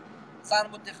ځان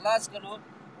مو ترې خلاص کړلو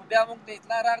نو بیا موږ ته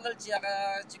اطلاع راغلل چې هغه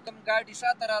چې کوم ګاډي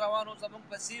شاته را روان و زموږ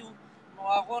پسې وو نو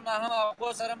هغو نه هم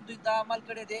هغو سره هم دوی دا عمل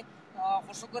کړی دی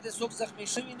خو شکر دی څوک زخمي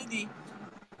شوي نه دي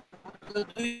د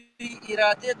دوی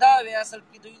ارادې دا وې اصل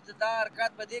کې دوی دا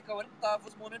حرکات به دې کول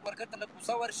تحفظ مومنټ ورکر ته لږ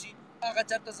غوسه ورشي هغه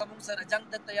چېرته زموږ سره جنګ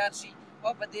ته تیار شي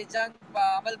او په دې جنګ په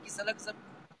عمل کې څه لږ څه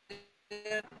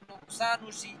نقصان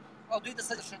وشي او دوی ته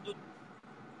څه تشدد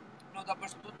نو د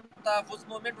پښتون تحفظ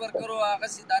مومنټ ورکرو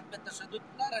هغسې د عدم تشدد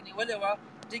لاره نیولې وه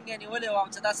ټینګه نیولې وه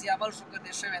چې داسې عمل شکر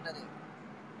دی شوی نه دی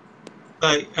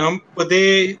په دې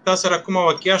تاسو سره کومه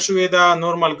واقعه شوې ده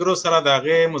نور ملګرو سره د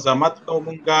هغې مزاحمت کوو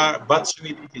مونږ بد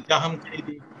شوي دي چې چا هم کړي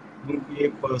دي مونږ یې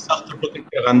په سختو ټکو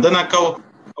کې غندنه کوو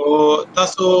او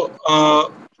تاسو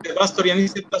شهباز توریاني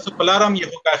صاحب تاسو په لاره هم یې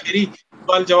خو که آخري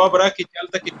سوال جواب راکړي چې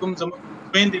هلته کې کوم زموږ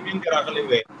خویندې راغلې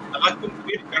وې هغه کوم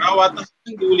ټویټ کړی وه تاسو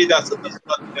څنګه ولیده څه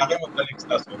تاثرات د هغې متعلق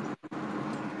ستاسو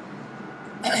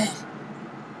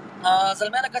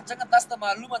زلمیانه که څنګه تاسو ته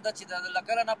معلومه ده چې له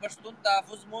کله نه پښتون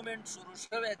تحفظ مومنټ شروع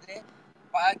شوی دی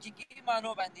په حقیقي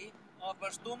معنو باندې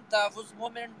پښتون تحفظ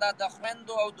مومنټ دا د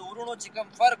خویندو او د وروڼو چې کوم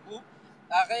فرق و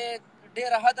هغه یې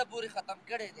ډېره حده پورې ختم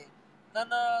کړی دی نن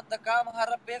د کام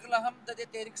هره پیغله هم د دې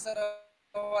تحریک سره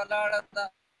ولاړه ده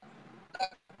د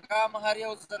کام هر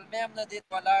یو زلمی هم نه دی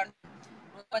ولاړ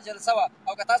نو جلسه وه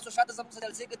او که تاسو شاته زموږ سره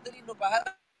جلسې کتلي نو په هر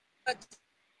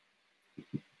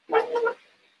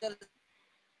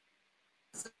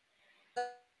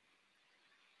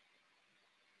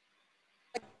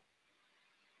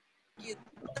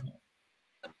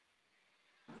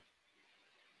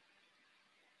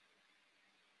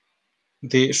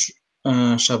د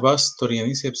شهباز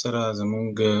توریاني صاحب سره زموږ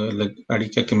لږ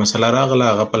اړیکه کې مسله راغله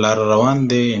هغه په لاره روان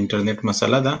دی انټرنیټ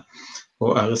مسله ده او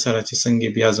هغه سره چې څنګه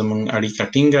بیا زموږ اړیکه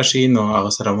ټینګه شي نو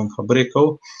هغه سره موږ خبرې کوو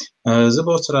زه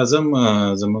به ورسره ځم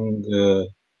زموږ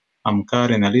همکار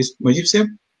انالیست مجیب صاحب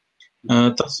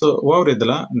تاسو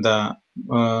واورېدله دا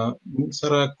موږ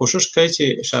سره کوشش کوي چې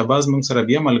شهباز موږ سره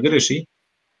بیا ملګری شي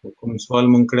کوم سوال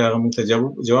مونږ کړی هغه مونږ ته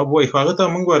جواب وایي خو هغه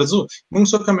ته مونږ ورځو مونږ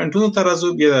څو کمنټونو ته راځو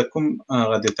بیا د کوم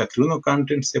هغه د تقریرونو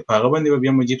کانټینټ صاحب هغه باندې به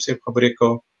بیا مجیب صاحب خبرې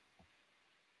کوو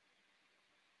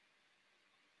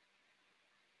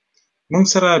مونږ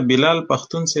سره بلال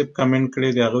پښتون صاحب کمنټ کړی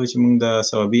دی هغه چې مونږ د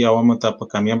سوابي عوامو ته په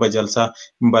کامیابه جلسه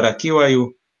مبارکي وایو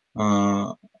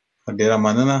ډېره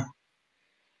مننه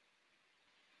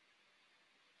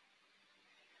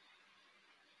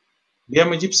بیا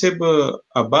مجیب صاحب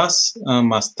عباس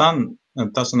ماستان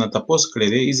تاسو نه تپوس کړی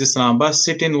دی is Islamabad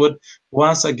sit-in would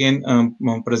once again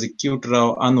prosecute Rao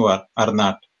Anwar or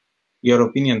not? Your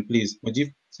opinion please مجیب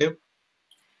صاحب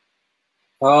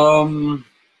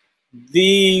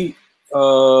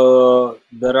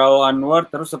د راو انور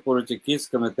تر اوسه پورې چې کیس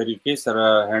کومه طریقې سره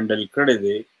هینډل کړی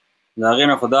دی د هغې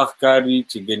نه خو دا ښکاري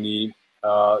چې ګنې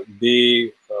د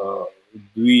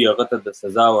دوی هغه ته د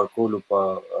سزا ورکولو په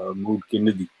موډ کې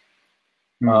نه دي،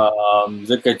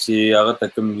 ځکه چې هغه ته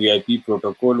کوم وی آی پی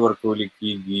پروتوکول ورکول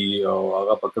کېږي او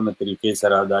هغه په کومه طریقې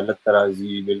سره عدالت ته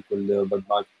راځي، بالکل د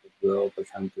بدمعاش په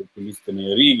شان پولیس ته نه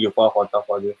یېرېږي، خواخوا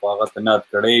تخوا دی خو هغه ته نات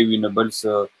کړی وي نه بل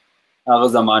څه، هغه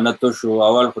ضمانت شو.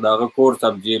 اول خو د هغه کور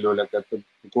سب جیل و، لکه ته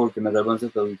کور کې نظربند څه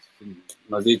ته وایي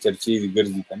مزې چرچې دي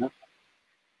ګرځي که نه.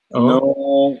 نو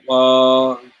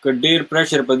که ډېر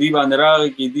پریشر په دې باندې راغی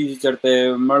کېدي چې چېرته یې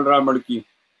مړ رامړ کړي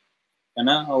که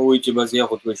نه، او وایي چې بس یا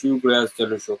خودکشي وکړو یا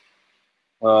چلو شو،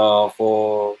 خو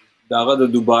د هغه د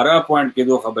دوباره اپوینټ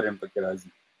کېدو خبرې هم پکې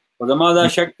راځي. خو زما دا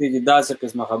شک دی چې داسې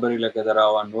قسمه خبرې لکه د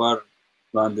راونور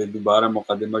باندې دوباره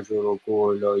مقدمه شروع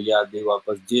کول او یا دې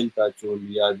واپس جیل ته اچول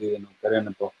یا دې د نوکرۍ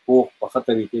نه په ښه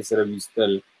طریقې سره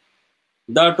ویستل،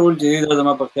 دا ټول چې دا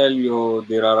زما په خیال یو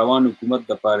د را روان حکومت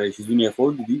دپاره شیزونه یې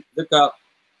ښودي دي، ځکه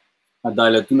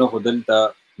عدالتونه خو دلته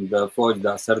د فوج د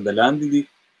اثر د لاندې دي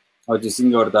او چې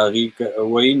څنګه ورته هغې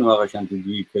وایي نو هغه شانتې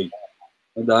دوی کوي.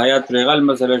 د حیات پرېغل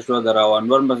مسله شوه، د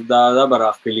راونور دا به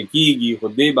راښکلې کېږي، خو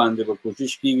دې باندې به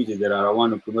کوشش کېږي چې د را روان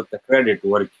حکومت ته کریډټ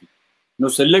ورکړي. نو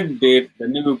څه لږ ډېر د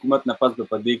نوي حکومت نه پس به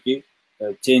په دې کې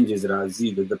چینجز راځي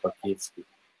د ده په کیس کې،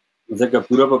 ځکه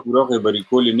پوره په پوره خو یې بری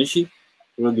کولی نه شي،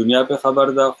 ټوله دنیا پې خبر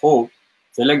ده، خو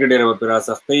څه لږ ډېره به پرې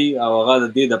راسختوي او هغه د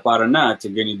دې دپاره نه چې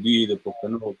ګنې دوی د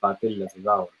پښتنو قاتل له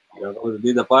سزا ورکړي، هغه د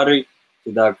دې دپاره چې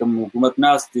دا کوم حکومت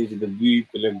ناست دی چې د دوی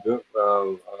په لږ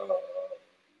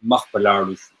مخ په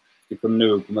لاړو شو چې کوم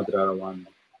نوی حکومت را روان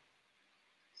دی.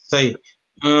 صحیح.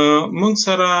 موږ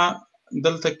سره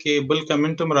دلته کې بل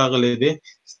کمنټ هم راغلی دی،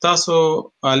 ستاسو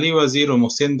عالی وزیر او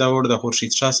محسن داوړ د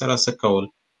خورشید شاه سره څه کول؟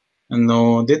 نو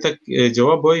دې ته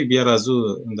جواب وایي بیا راځو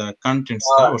د کانټینټس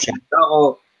ته.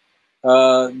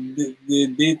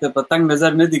 دې ته په تنګ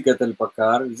نظر نه دی کتل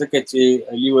پکار، ځکه چې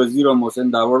علي وزیر او محسن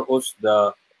داوړ اوس د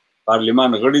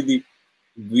پارلمان غړي دي،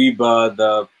 دوی به د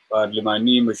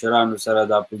پارلماني مشرانو سره،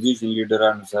 د اپوزیشن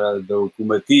لیډرانو سره، د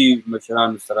حکومتي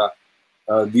مشرانو سره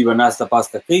دوی به ناسته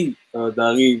پاسته کوي، د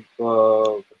هغې په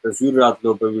تصویر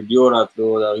راتلو، په ویډیو راتلو،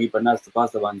 د هغې په ناسته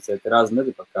پاسته باندې اعتراض نه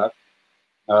دی پکار.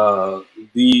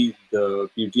 دوی د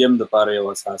پی ټي ایم دپاره یو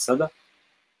اساسه ده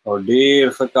او ډېر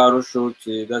ښه کار وشو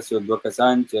چې داسې یو دوه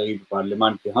کسان چې هغوی په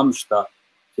پارلمان کې هم شته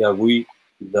چې هغوی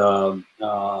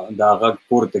دا غږ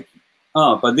پورته کړي.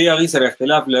 په دې هغې سره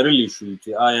اختلاف لرلی شو چې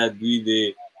آیا دوی د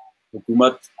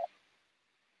حکومت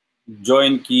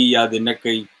جوین کړي یا د نه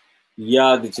کوي، یا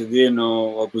د چې دی نو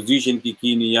اپوزیشن کې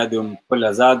کینی یا د خپل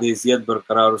آزاد حیثیت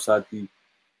برقرار وساتي.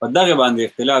 په دغه باندې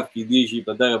اختلاف کیدی شي،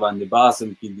 په دغه باندې بحث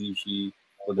هم کیدی شي.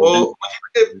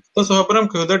 تاسو خبره هم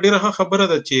کوئ، دا ډېره ښه خبره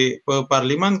ده چې په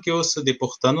پارلمان کې اوس د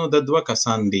پښتنو د دوه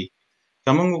کسان دي. که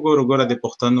موږ وګورو ګوره د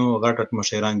پښتنو غټ غټ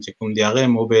مشران چې کوم دي هغه یې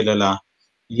وبایلله،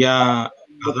 یا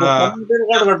هغه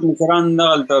غټ غټ مشران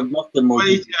دغلته مخکې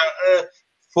موجود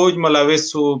فوج ملوث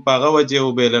و په هغه وجې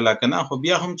وبایلله که نه، خو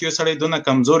بیا هم چې یو سړی دونه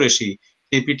کمزوری شي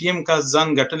چې پی ټي ایم کس ځان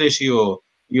ګټلی شي او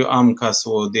یو عام کس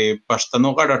و د پښتنو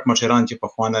غټ غټ مشران چې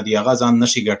پخوانه دي هغه ځان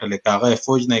نشي ګټلی، که هغه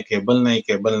فوج نه یې بل نه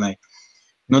یې بل نه.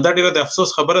 نو دا ډېره د افسوس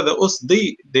خبره ده. اوس دی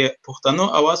د پښتنو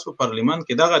اواز په پارلمان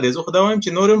کې دغه دی. زه خو دا وایم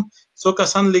چې نور هم څو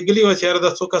کسان لیږلي وه چې یاره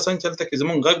دا څو کسان چې هلته کې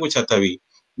زمونږ غږ اوچتوي،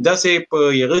 داسې په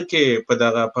هغه کې په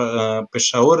دغه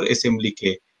پېښور اسمبلي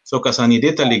کې څو کسان یې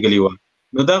دې ته لیږلي وه.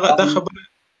 نو دا خبره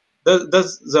دا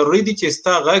ضروري دي چې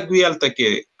ستا غږ وي هلته کې،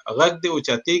 غږ دې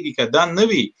اوچتېږي، که دا نه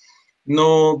وي نو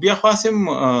بیا خو هسې هم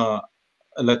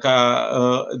لکه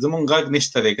زمونږ غږ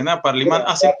نشته دی که نه. پارلمان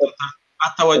هسې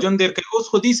توجه ډېر کوي. اوس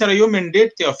خو دې سره یو منډیټ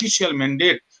دی، افیشیل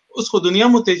منډیټ، اوس خو دنیا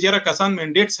متحجره کسان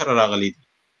منډیټ سره راغلي دي.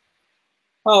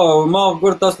 ما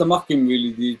ګور تاسو ته مخکې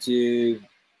ویلي دي چې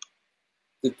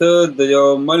ته د یو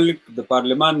ملک د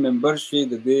پارلمان ممبر شې،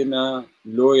 د دې نه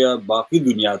لویه باقي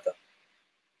دنیا ته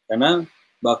که نه،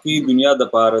 باقي دنیا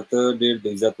دپاره ته ډېر د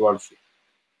عزت وړ شي،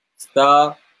 ستا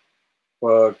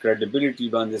په کریډیبلټي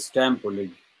باندې سټامپ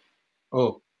ولګي.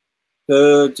 ته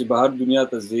چې بهر دنیا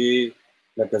ته ځې،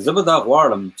 لکه زه به دا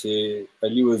غواړم چې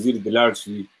علي وزیر د لاړ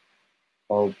شي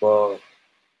او په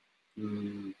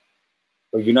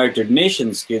یونایټډ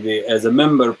نیشنز کې د ایز ا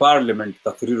ممبر پارلیمنٹ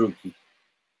تقریر وکړي.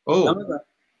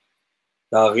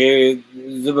 د هغې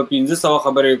زه به 500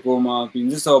 خبرې کوم،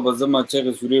 500 به زه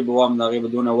چغې سورې به وایم، د هغې به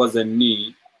دونه وزن ني،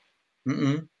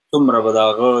 څومره به د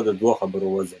هغه د 2 خبرو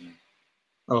وزن وي.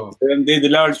 دې د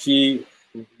لاړ شي،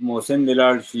 محسن د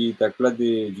لاړ شي، تکړه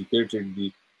دی، ایجوکیټډ دی،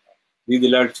 دې د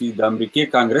لاړ شي د امریکې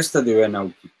کانګرس ته د وینا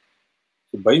وکړي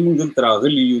چې بهی موږ دلته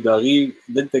راغلي یو، د هغې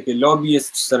دلته کې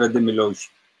لابیسټ سره د ملو شي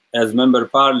ایز ممبر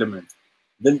پارلیمنٹ،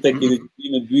 دلته کې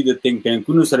دوی د تھنک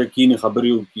ټینکونو سره کینې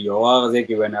خبرې وکړي او هغه ځای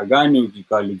کې ویناګانې وکړي،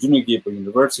 کالجونو کې، په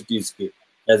یونیورسټیز کې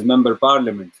ایز ممبر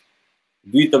پارلیمنٹ.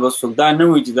 دوی ته به څوک دا نه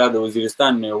وایي چې دا د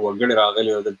وزیرستان نه یو وګړی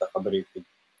راغلی او دلته خبرې کوي،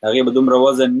 هغې به دومره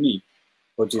وزن نی.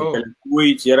 خو چې کله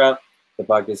وایي چې یاره د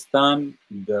پاکستان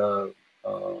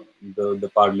د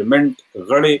پارلیمنت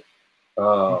غړی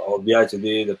او بیا چې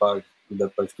دی د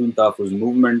پښتون تحفظ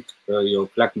موومنټ یو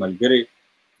کلک ملګری،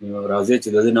 راځي چې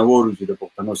د دې نه وورو چې د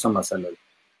پښتنو څه مسله ده.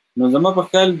 نو زما په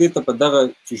خیال دې ته په دغه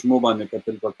چشمو باندې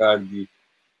کتل پکار دي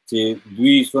چې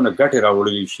دوی څونه ګټې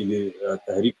راوړلی شي د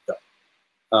تحریک ته.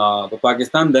 په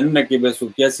پاکستان دننه کې به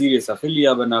څوک یا سیریس اخلي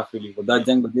یا به نه اخلي، خو دا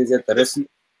جنګ به دې ځای ته رسي.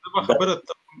 خبره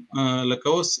لکه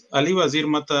اوس علي وزیر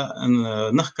ماته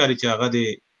نه ښکاري چې هغه د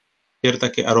چېرته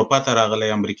کې اروپا ته راغلی،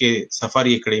 امریکې سفر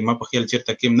یې کړی، ما په خیال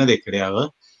چېرته کې نه دی کړی هغه.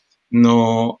 نو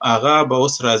هغه به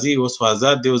اوس راځي، اوس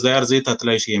آزاد دی، اوس هر ځای ته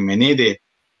تللی شي، منې دی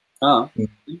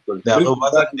د هغه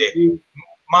وضع دی.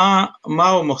 ما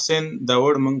او محسن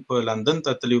داوړ موږ په لندن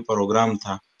ته تللي پروګرام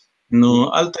ته، نو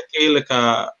هلته کې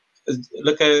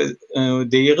لکه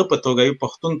د هغه په توګه یو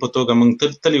پښتون په توګه موږ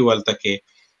تللي وو هلته کې.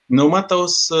 نو ماته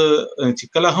اوس چې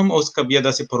کله هم اوس که بیا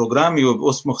داسې پروګرام یو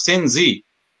اوس محسن ځي،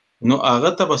 نو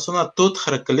هغه ته به څونه تود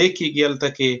خرکلی کېږي هلته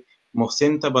کې،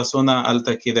 محسن ته به څونه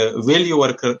هلته کې د ویلیو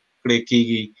ورکړی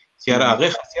کېږي چې یاره هغې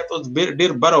خاصیت اوس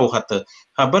ډېر بره وخته.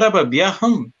 خبره به بیا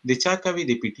هم د چا کوي،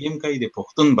 د پی ټي ایم کوي، د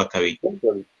پښتون به کوي. د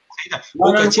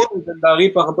هغې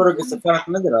په خبرو کې څه فرق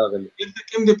نه دی راغلی. چېرته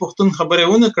کې هم د پښتون خبره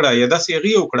ونه کړه یا داسې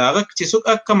هغې وکړه، هغه چې څوک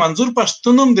که منظور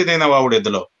پښتون هم د دې نه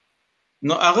واورېدلو،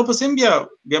 نو هغه پسې هم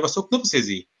بیا به څوک نه پسې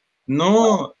ځي. نو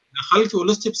د خلک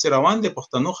ولس چې پسې روان دی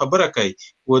پښتنو خبره کوي،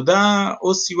 و دا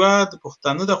اوس یوه د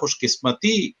پښتنو د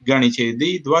خوشقسمتي ګڼي چې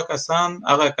دوی دوه کسان،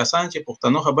 هغه کسان چې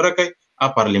پښتنو خبره کوي،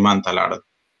 پارلمان ته لاړل.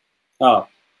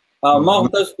 ما خو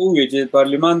تاسو ته وویل چې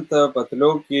پارلمان ته په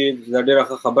تلو کې دا ډېره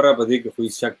ښه خبره په دې کې خو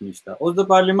هېڅ شک نشته. اوس د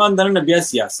پارلمان دننه بیا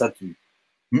سیاست وي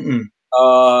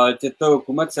چې ته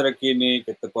حکومت سره کېنې،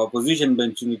 که ته په اپوزیشن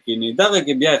بنچونو کېنې، دغه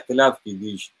کې بیا اختلاف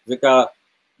کېدی شي، ځکه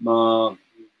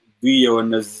دوی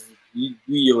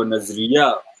یوه نظریه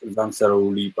ځان سره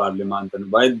وړي پارلمان ته، نو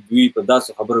باید دوی په داسې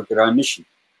خبرو کې را نه شي.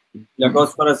 لکه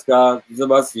اوس فرض کا زه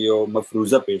بس یو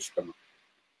مفروضه پیش کړم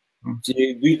چې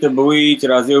دوی ته به وایي چې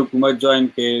راځئ حکومت جوین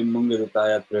کړئ، موږ درته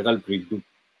هیات پرېغل پرېږدو،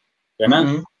 که نه؟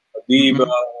 دوی به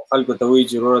خلکو ته وایي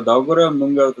چې وروره دا وګوره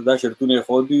موږ ته دا شرطونه یې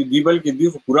ښودي دي، بلکې دوی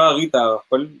خو پوره هغې ته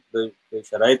خپل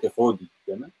شرایط یې ښودي،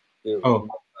 که نه؟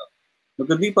 نو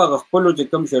که دوی په هغه خپلو چې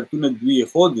کوم شرطونه دوی یې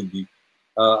ښودي دي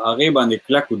هغې باندې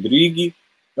کلک ودرېږي.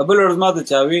 که بله ورځ ما ته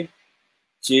چا وی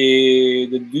چې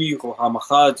د دوی خو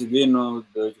خامخا چې دی نو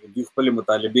دوی خپلې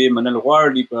مطالبې منل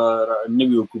غواړي په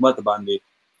نوي حکومت باندې،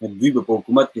 دوی به په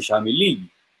حکومت کې شاملېږي.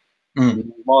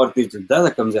 ما ورته چې دا د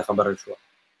کوم ځای خبره شوه،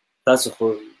 تاسې خو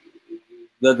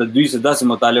دا د دوی څه داسې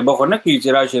مطالبه خو نه کوي چې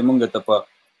راشئ موږ ته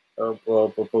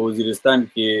په وزیرستان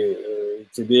کې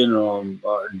چې دی نو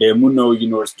ډیمونه او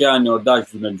یونیورسټیانې او دا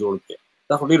شیونه جوړ کړي.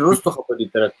 دا خو ډېر وروستو خبرې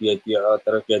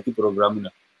ترقیاتي پروګرامونه.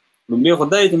 لومړی خو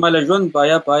دا چې ما له ژوند په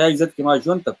حیا عزت کې ما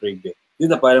ژوند ته پرېږدی. دې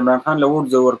دپاره عمران خان له ووټ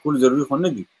ورکول ضروري خو نه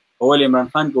دي. اول عمران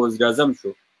خان که وزیر اعظم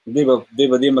شو، دی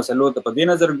به دې مسلو ته په دې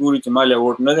نظر ګوري چې ما له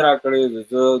ووټ نه دی راکړی،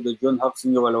 زه د ژوند حق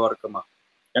څنګه وله ورکړم،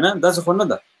 که نه؟ داسې خو نه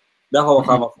ده. دا خو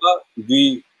خامخا دوی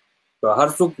که هر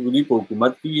څوک دوی په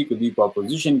حکومت کې وي، که دوی په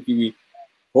اپوزیشن کې وي،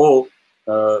 خو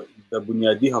د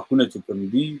بنیادي حقونه چې کوم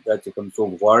دي، دا چې کوم څوک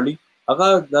غواړي، هغه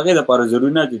د هغې دپاره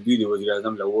ضروري نه چې دوی د وزیر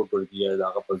اعظم له ووټ ورکړي یا د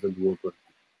هغه په ضد ووټ ورکړي.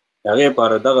 د هغې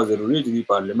لپاره دغه ضروري چې دوی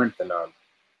پارلمنټ ته لاړل.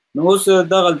 نو اوس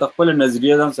دغلته خپله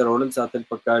نظریه ځان سره وړل ساتل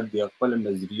پکار دي، خپله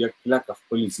نظریه کلکه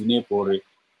خپلې سینې پورې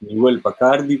نیول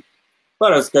پکار دي.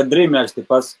 فرض که 3 میاشتې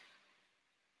پس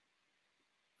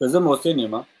که زه محسن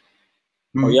یم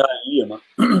او یا علي یم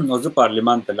او زه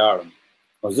پارلمان ته لاړم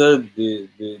او زه د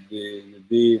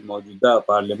دې موجوده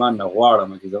پارلمان نه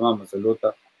غواړم چې زما مسلو ته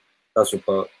تاسو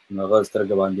په هغه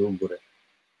سترګه باندې وګورئ.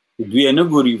 دوی یې نه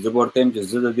ګوري. زه به ورته یم چې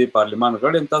زه د دې پارلمان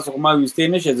غړی یم، تاسو خو ما ویستی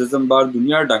نه شئ، زه ځم بار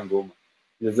دنیا ډنګوم،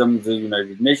 زه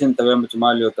یونایټډ نیشن ته وایم چې ما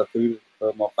له یو تقریر په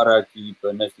موقع راکړي په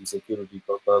نیشنل سیکیورټي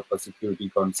په سیکیورټي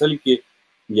کونسل کې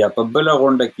یا په بله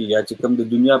غونډه کې، یا چې کوم د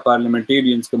دنیا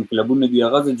پارلمنټیرینز کوم کلبونه دي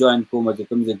هغه زه جوین کوم، چې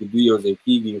کوم ځای کې دوی یو ځای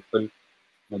کېږي، خپل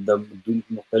د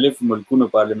مختلفو ملکونو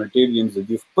پارلمنټیرینز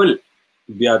دوی خپل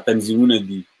بیا تنظیمونه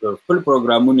دي، خپل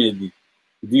پروګرامونه دي،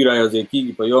 دوی را یو ځای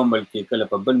کېږي په یو ملک کې، کله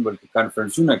په بل ملک کې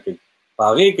کانفرنسونه کوي، په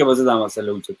هغې کې به زه دا مسله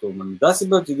اوچتوم. داسې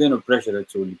به چې دی نو پریشر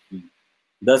اچولی کېږي.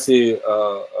 داسې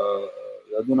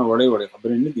دونه وړې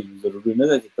خبرې نه دي. ضروري نه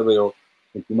ده چې ته به یو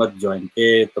حکومت جوین کې،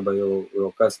 ته به یو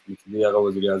کس چې دی هغه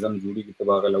وزیر اعظم جوړېږي، ته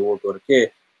به هغه له ووټ ورکې،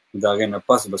 د هغې نه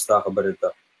پس به ستا خبرې ته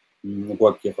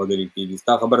غوږ کېښودلې کېږي.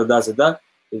 ستا خبره داسې ده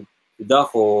دا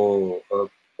خو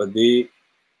په دې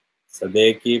صدۍ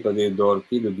کې، په دې دور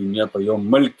کې د دنیا په یو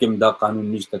ملک کې هم دا قانون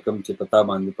نشته کوم چې په تا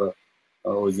باندې په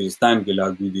وزیرستان کې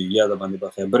لاګو دي یا د باندې په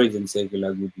خیبر ایجنسی کې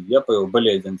لاګو دي یا په یو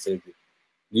بل ایجنسی کې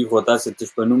دوی خو تاسو تش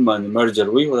په نوم باندې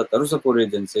مرجر وي او تر اوسه پورې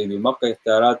ایجنسی دي مکه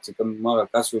اختیارات چې کوم مغه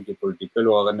کاسو کې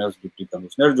پولیټیکل او هغه نوس ډیپټي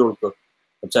کمشنر جوړ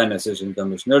کړ چاینا سیشن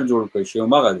کمشنر جوړ کړ شی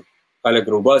مغه دي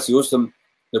خلک روباسي اوسم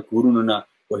د کورونو نه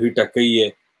وهیټه کوي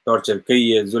ټورچر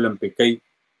کوي ظلم په کوي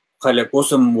خلک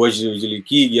اوسم وجل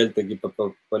کیږي الته کې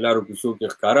په لارو کې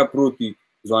څوک ښکارا پروتي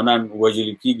ځوانان وجل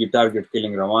کیږي ټارګټ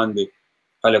کیلینګ روان دي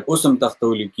خلک اوسم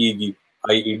تختول کیږي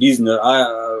آی ای ډیز نه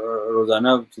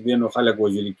روزانه چې دینو خلک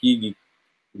وجل کیږي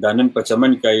دا نن په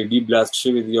چمن کې آی ډي بلاست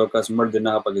شوی دی یو کس مړ دی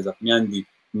نه پکې زخمیان دي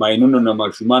ماینونو نه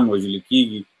ماشومان وژل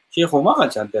کیږي شیخ هماغه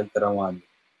چانته تل روان دي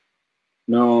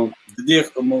نو د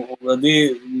دې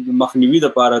مخنیوي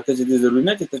دپاره ته چې د ضروري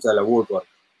نه چې ته چاله ووټ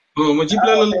ورکړې مجیب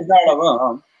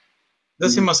لاله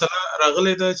داسې مسله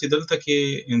راغلې ده چې دلته کې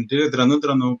ډېر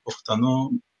درنو پښتنو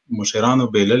مشرانو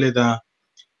بېللې ده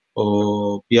او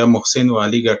بیا محسن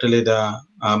والي ګټلې ده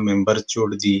ممبر جوړ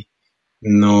دي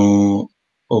نو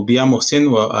او بیا محسن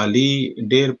و علي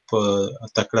ډېر په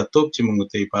تکړه توپ چې موږ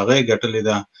ته په هغه ګټلې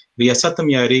ده ریاست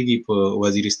هم یاریږي په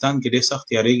وزیرستان کې ډېر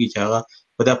سخت یاریږي چې هغه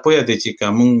په دا پوهه دی چې که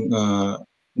موږ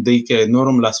دوی کې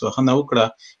نورم لاسوهنه وکړه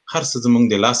هر څه زموږ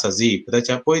د لاسه ځي په دا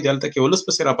چا پوه دی هلته کې ولس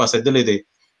پسې راپاڅېدلی دی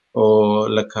او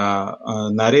لکه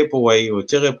نارې په وایي او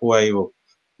چغې په وایي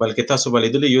بلکې تاسو به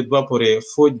لیدلي یو دوه پورې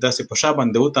فوج داسې په شا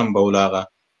باندې وتمبول هغه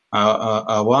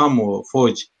عوام او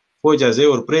فوج ځای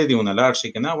ور پرېږدي ونه لاړ شي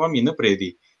که نه عوام یې نه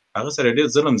پرېږدي هغه سره ډېر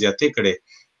ظلم زیاتې کړی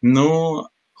نو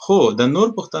خو د نور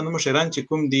پښتانه مشران چې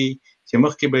کوم دي چې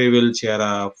مخکې به یې ویل چې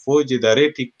یاره فوج ادارې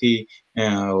ټیک دي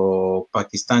او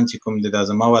پاکستان چې کوم دی دا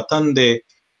زما وطن دی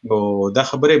او دا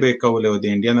خبرې به یې کولې او د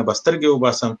انډیا نه به سترګې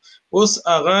وباسم اوس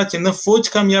هغه چې نه فوج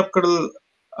کامیاب کړل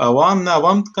عوام نه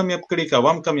عوام کامیاب کړي که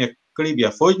عوام کامیاب کړي بیا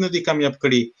فوج نه دي کامیاب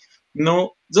کړي نو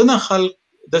ځنه خلک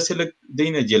داسې لږ دی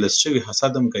نه جلس شوي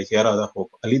حسد هم کوي چې یاره دا خو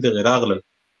علي دغې راغلل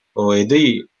او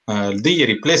دوی یې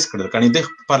ریپلیس کړل کنې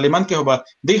د پارلیمان کې به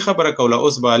دوی خبره کوله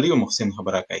اوس به علي او محسن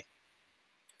خبره کوي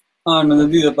نو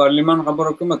د دوی د پارلیمان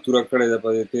خبره کومه توره کړې ده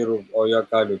په دې تېرو او یا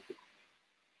کالو کې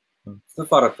څه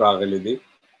فرق راغلی دی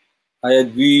آیا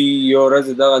دوی یو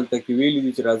ورځ دغلته کې ویلي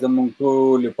دي چې راځه موږ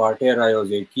ټولې پارټۍ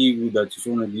رایوځای کېږو دا چې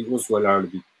څونه دي اوس ولاړ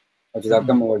دي او چې دا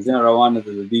کومه وژنه روانه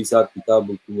ده د دې حساب کتاب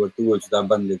وکړو ورته ووایو چې دا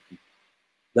بنده کړي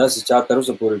داسې چا تر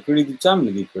اوسه پورې کړي دي چا هم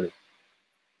نه دي کړی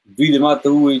دوی د ما ته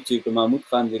ووایي چې که محمود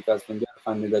خان دی که اسفندیار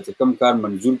خان دی دا چې کوم کار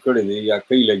منظور کړی دی یا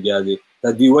کوي لګیا دی دا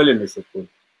دوی ولې نه شو کولی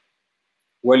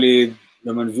ولې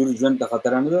د منظور ژوند ته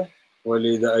خطره نه ده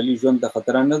ولې د علي ژوند ته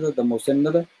خطره نه ده د محسن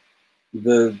نه ده د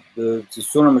چې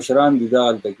څونه مشران دي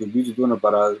دغلته کې دوی چې دونه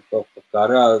په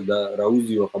ښکاره د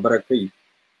راوځي او خبره کوي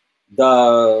دا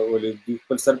ولې دوی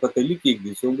خپل سر په تلي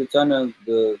کېږدي څوک د چا نه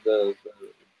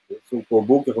څوک په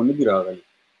اوبو کې خو نه دي راغلي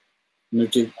نو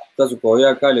چې تاسو په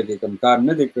اویا کال کې کوم کار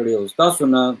نه دی کړی او ستاسو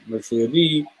نه مشري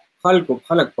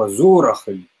خلک په زور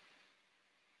اخلي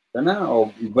که نه او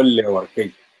بل لی ورکوي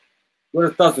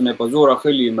ګوره ستاسو نه په زور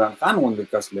اخلي عمران خان غوندې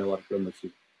کس لی ورکړه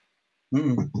مشري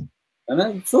که نه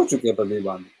سوچ وکړئ په دې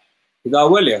باندې دا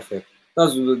ولې اخر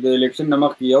تاسو د الیکشن نه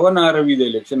مخکې یوه ناره وي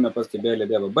د الیکشن نه پس چې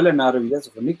بیا به بله ناره وي داسې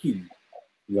خو نه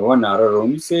کېږي یوه ناره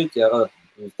رونیسئ چې هغه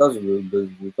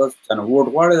تاسو چا نه ووټ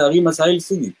غواړئ د هغې مسایل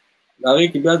څه دي د هغې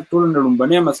کې بیا ټول نه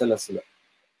لومبنۍ مسله څه ده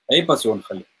هغې پسې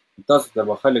ونښلئ تاسو ته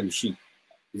به خلک شي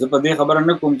زه په دې خبره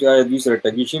نه کوم چې آیا دوی سره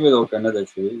ټګي شوې ده او که نه ده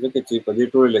شوې ځکه چې په دې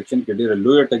ټول الیکشن کې ډېره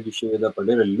لویه ټګي شوې ده په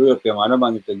ډېره لویه پیمانه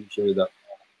باندې ټګي شوې ده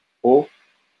خو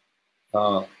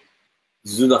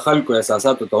زه د خلکو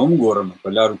احساساتو ته هم ګورم په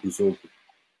لارو کوڅو کې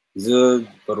زه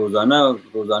په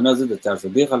روزانه زه د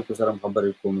 400 خلکو سره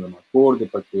خبرې کوم زما کور دی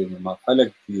پکې زما خلک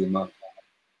دي زما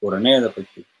کورنۍ ده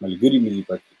پکې ملګري مې دي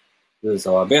پکې زه د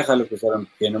صوابۍ خلکو سره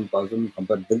کښېنم پاڅم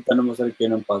خبر دلته نه مو سره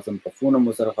کښېنم پاڅم په فون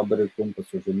مو سره خبرې کوم په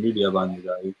سوشل میډیا باندې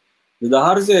زه د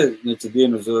هر ځای نه چې دی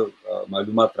نو زه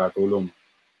معلومات راټولوم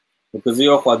نو که زه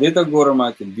یو خوا دې ته ګورم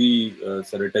چې دوی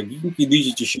سره ټګي کې دي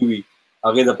چې شوي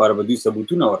هغې دپاره به دوی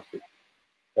ثبوتونه ورکوي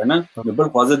که نه نو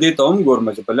بل خوا زه دې ته هم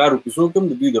ګورم چې په لارو کوڅو کې هم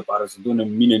د دوی دپاره څه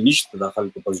دونه مینه نشته د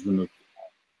خلکو په زړونو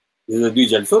کې زه د دوی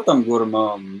جلسو ته هم ګورم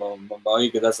هغې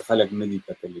کې داسې خلک نه دي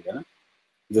کتلي که نه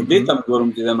زه دې ته هم ګورم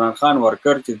چې د عمران خان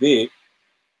ورکر چې دی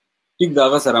ټیک د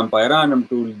هغه سره امپایران هم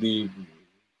ټول دي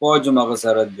فوج هم هغه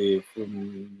سره دی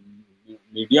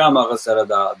میډیا هم هغه سره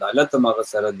ده عدالت هم هغه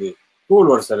سره دی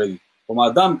ټول ورسره دي خو ما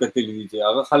دام کتلي دي چې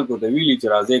هغه خلکو ته ویلي چې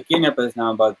راځئ کښېنئ په اسلام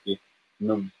آباد کې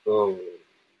نو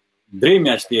 3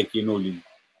 میاشتې یې کښېنولي دي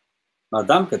ما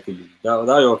دام کتلي دي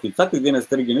دا یو حقیقت دی نه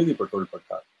سترګې نه دي په ټول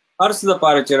پټار هر څه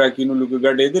دپاره چې را کښېنولو که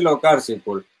ګډېدل او کار سې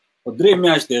کول خو 3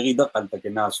 میاشتې هغې دغلته کې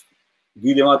ناست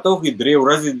دوی د ماته خو 3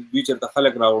 ورځې دوی چېرته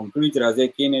خلک راغونډ کړي چې راځئ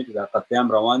کښېنئ چې دا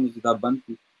قتلیام روان دي چې دا بند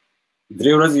کړي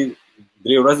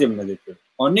 3 ورځې هم نه دی کړی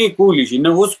او نه یې کولی شي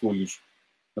نه اوس کولی شي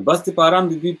نو بس دی په ارام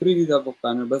د دوی پرېږدي دا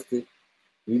پښتانه بس دی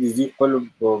دوی د دوی خپل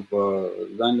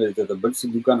ځان لري ته بل څه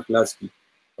دوکان خلاص کړي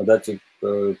او دا چې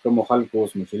کومو خلکو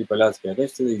اوس مشري په لاس کې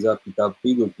اخیستی د حساب کتاب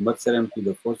کوي د حکومت سره هم کوي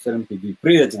د فوج سره هم کوي دوی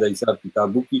پرېږده چې د حساب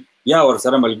کتاب وکړي یا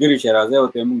ورسره ملګري شي راځئ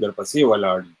ورته موږ درپسې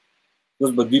ولاړ یو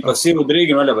اوس به دوی پسې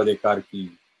ودرېږي نو هله به دې کار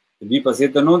کېږي دوی پسې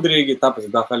ته نه ودرېږي تا پسې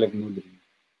دا خلک نه ودرېږي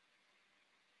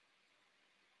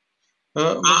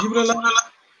مجیب الله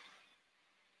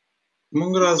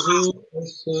مونږ راځو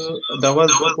اوس د اواز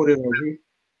دوه پورې راځي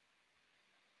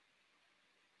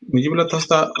مجیب الله تاسو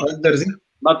ته اواز درځي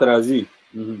ما ته راځي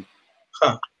ښه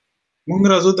مونږ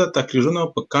راځو د تقریرونو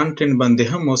په کانټینټ باندې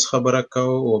هم اوس خبره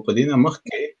کوو او په دې نه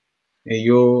مخکې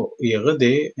یو یغه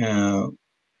دی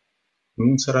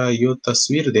مونږ سره یو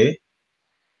تصویر دی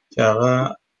چې هغه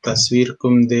تصویر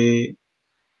کوم دی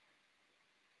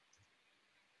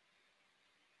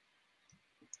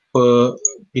په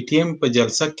پی ټی ایم په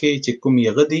جلسه کې چې کوم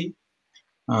یغه دی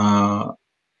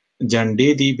جنډې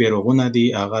دي بیرغونه دي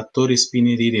هغه تورې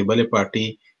سپینې دي د بلې پارټي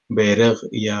بیرغ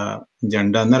یا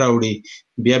جنډه نه راوړي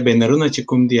بیا بینرونه چې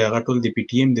کوم دي هغه ټول د پی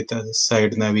ټی ایم د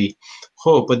سایډ نه وي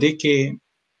خو په دې کې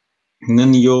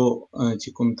نن یو چې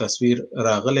کوم تصویر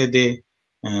راغلی دی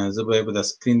زه به یې په د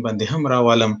سکرین باندې هم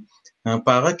راولم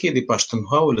په هغه کې د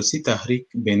پښتونخوا ولسي تحریک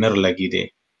بینر لګي دی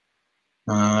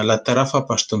له طرفه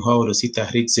پښتونخوا ولسي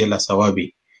تحریک ضلع سوابي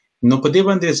نو په دې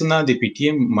باندې زه نه د پی ټی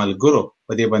ایم ملګرو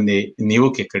په دې باندې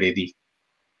نیوکې کړې دي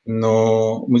نو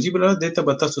مجیب الله دې ته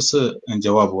به تاسو څه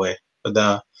جواب وایې په دا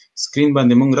سکرین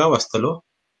باندې موږ راوستلو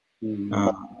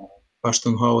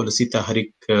پښتونخوا ولسي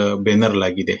تحریک بینر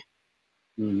لګي دی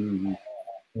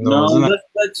نو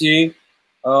دلته چې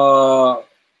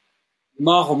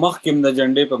ما خو مخکې د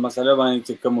جنډې په مسله باندې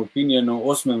چې کوم اپینین او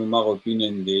اوس مې مغه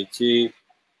اپینین دی چې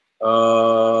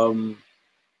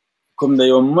کوم د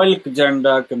یو ملک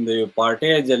جنډا کوم د یو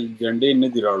پارټي جنډې نه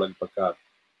دی راوړل پکار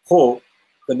خو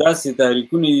که داسې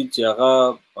تحریکونه دي چې هغه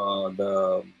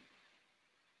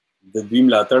د دوی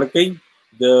ملاتړ کوي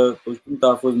د پښتون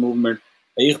تحفظ موومنټ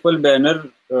ای خپل بینر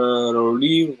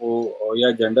راوړي او یا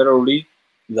جنډا راوړي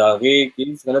د هغې کې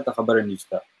هېڅ غلطه خبره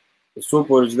نشته څو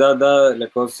پورې دا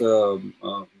لکه اوس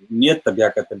نیت ته بیا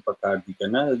کتل پکار دي که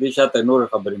نه د دې شاته نورې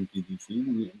خبرې هم کېدی شي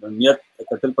نیت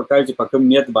کتل پکار چې په کوم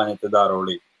نیت باندې ته دا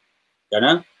راوړي که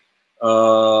نه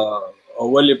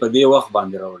ولې په دې وخت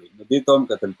باندې راوړي نو دې ته هم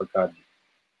کتل پکار دي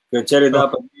که چېرې دا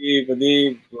په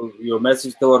دې یو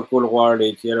میسج ته ورکول غواړي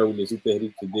چې یاره ولسي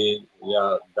تحریک چې دی یا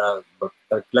دا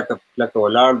کلکه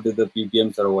ولاړ دی د پی ټي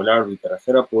ایم سره ولاړ وي تر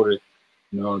اخره پورې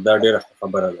نو دا ډېره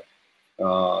خبره ده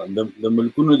د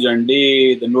ملکونو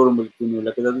جنډې د نورو ملکونو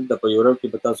لکه دلته په یورپ کې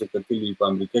به تاسو کتلي په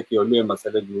امریکا کې یو لویه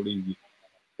مسله جوړېږي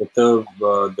که ته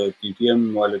د پی ټي ایم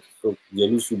والا چې څوک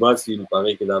جلوس وباسي نو په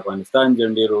هغې کې د افغانستان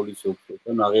جنډې راوړي څوک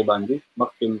نو هغې باندې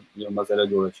مخکې یو مسله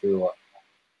جوړه شوې وه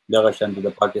دغه شانته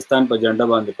د پاکستان په جنډه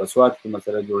باندې په سوات کې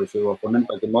مسله جوړه شوې وه خو نن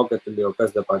پکې ما وکتل یو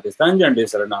کس د پاکستان جنډې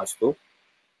سره ناست و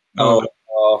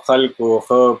او خلکو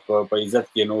ښه په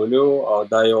عزت کېنولو او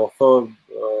دا یو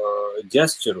ښه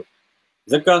جسچر و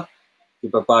ځکه چې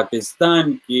په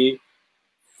پاکستان کې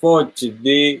فوج چې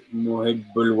دی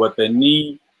محب الوطني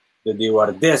د دې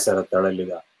وردی سره تړلې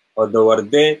ده او د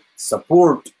وردی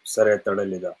سپورټ سره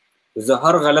تړلې ده زه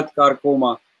هر غلط کار کوم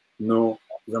نو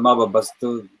زما به بس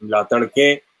ته ملاتړ کې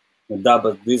دا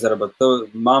به دې سره به ته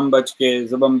مام بچ کې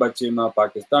زه به هم بچ ما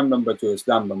پاکستان به هم بچ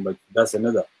اسلام به هم بچ داسې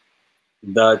نه ده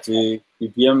دا چې پی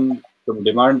ټي ایم کوم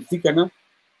ډیمانډ دي که نه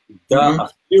دا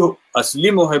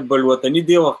اصلي محب الوطني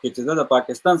دی وخت کې چې دا د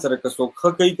پاکستان سره که څوک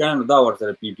ښه کوي که نه نو دا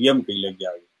ورسره پی ټي ایم کوي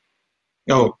لګیا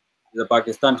وي د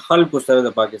پاکستان خلکو سره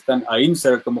د پاکستان آئین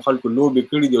سره کوم خلکو لوبې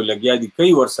کړي دي او لګیا دي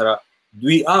کوي ورسره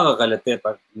دوی هغه غلطۍ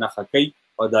په نښه کوي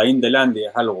او د آئین د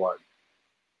لاندې حل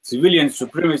غواړي سیویلین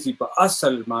سپریمسي په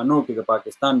اصل معنو کې د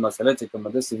پاکستان مسله چې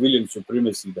کومه ده سیویلین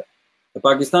سپریمسي ده د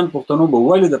پاکستان پښتنو به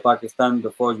ولې د پاکستان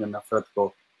د فوج نه نفرت کو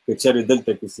که چېرې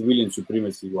دلته کې سیویلین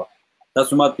سپریمسي وه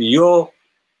تاسو ماته یو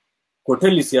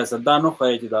کوټلي سیاستدان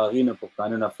وښایي چې د هغې نه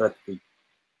پښتانه نفرت کوي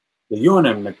د یو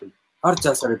نه هم نه کوي هر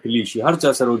چا سره تللی شي هر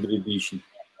چا سره ودرېدی شي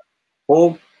خو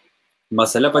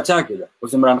مسله په چا کې ده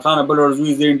اوس عمران خان بل ورځ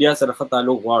وایي زه انډیا سره ښه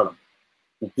تعلق غواړم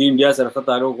ته انډیا سره ښه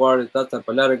تعلق غواړې تا ته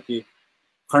په لاره کې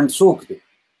خنډ څوک دی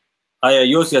آیا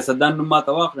یو سیاستدان نوم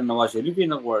ماته واخلي نواز شریف یې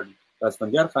نه غواړي که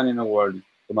اسفندیار خان یې نه غواړي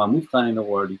که محمود خان یې نه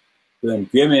غواړي که ایم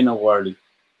پی ایم یې نه غواړي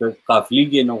که قافلیګ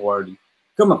یې نه غواړي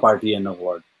کومه پارټي یې نه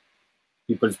غواړي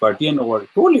پیپلز پارټي یې نه غواړي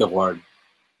ټول یې غواړي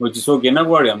نو چې څوک یې نه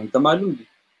غواړي موږ ته معلوم دي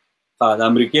د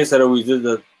امریکې سره وایي زه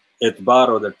د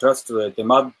اعتبار او د ټرست او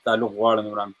اعتماد تعلق غواړم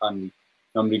عمران خان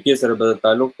امریکای سره به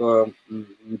تعلق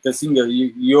څنګه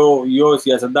یو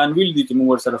سیاستدان ویل دي چې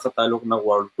موږ سره ښه تعلق نه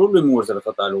غواړو ټول موږ سره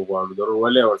ښه تعلق غواړو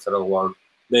ورولې ور سره غواړو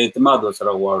د اعتماد ور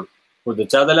سره غواړو خو د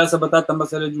چا د لاسه به تا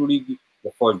مسله جوړیږي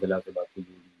د فوج د لاسه به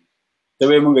جوړیږي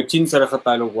ته موږ چین سره ښه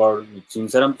تعلق غواړو چین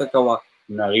سره هم تکوا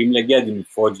نغیم لګیا دي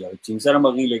فوج چین سره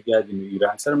مغی لګیا دي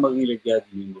ایران سره مغی لګیا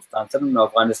دي هندستان سره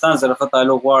افغانستان سره ښه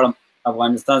تعلق غواړم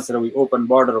افغانستان سره وی اوپن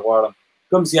بارډر غواړم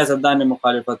کوم سیاستدان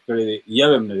مخالفت کړي دی یو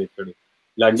هم نه کړي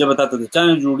لانجه به تاسو د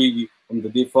چانه جوړیږي هم د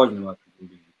دې فوج نه ماته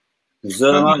جوړیږي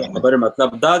زما خبره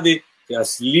مطلب دا دی چې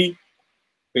اصلي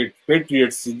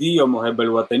پیټریټس دي او محب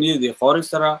الوطني دي خور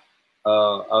سره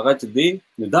هغه چې دی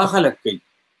داخله کوي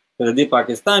د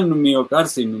پاکستان نومي او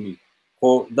کارسي نومي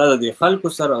خو دا د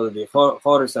خلکو سره او د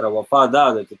خور سره وفا ده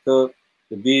چې ته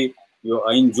دې یو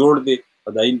عین جوړ دی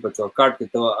او د عین په چوکاټ کې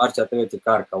ته هر چاته چې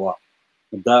کار کوه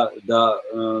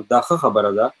دا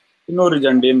خبره ده نور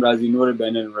جنډې راځي نور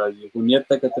بینر راځي هویت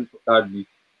ته کتل پکار دي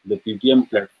د پی ټی ایم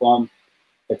پلیټ فارم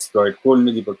ایکسپلویټ کول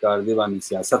نه دی پکار دی باندې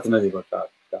سیاست نه دی پکار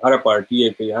هر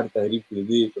پارټي کوي هر تحریک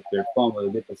دی په پلیټ فارم او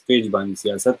د سټیج باندې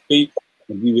سیاست کوي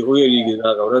دی ویریږي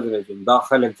دا غوړه چې دا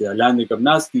خلک چې اعلان کوي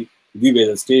ناس دي دی به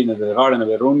د سټیج نه غاړه نه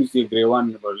ورونی سي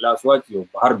ګریوان پر لاس واچي او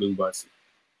بهر به وباسي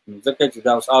ځکه چې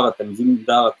دا اوس هغه تنظیم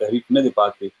دا تحریک نه دی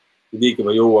پاتې دی کې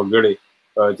به یو وګړي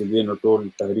چې دې نو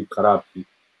ټول تحریک خراب کی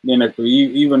نه کوي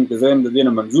ایون که زم د دې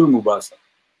نه منظور مباسه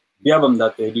بیا هم دا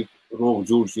تحریک روغ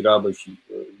جوړ شي را بشي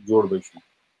جوړ بشي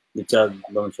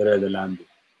چې د شرع د لاندې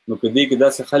نو کدی کې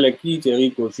داسې خلک کی چې هغه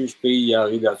کوشش کوي یا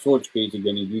هغه دا سوچ کوي چې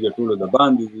غني دي د ټولو د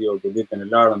باندې دي او دې ته نه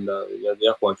لاړم دا یا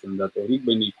د اخواشن دا تحریک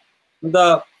بني دا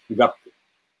غپ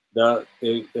دا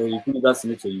تحریکونه داسې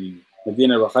نه چي د دې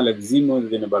نه خلک زینو د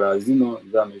دې نه برازینو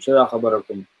دا مشه خبره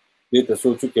کوم دې ته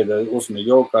سوچ کې دا اوس نه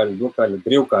یو کال دوه کال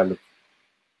دریو کال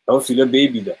توسيله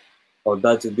بیبي ده او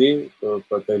دا چې دی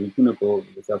په تحریکونو کو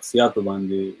د شخصیاتو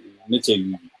باندې نه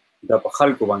چلی دا په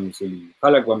خلکو باندې چلی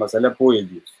خلک په مسله پوهې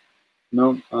دي نو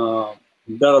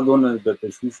دا دونه د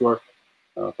تشویش ور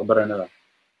خبره نه ده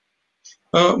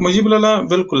مجيب الله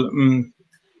بالکل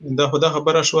دا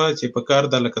خبره شو چې په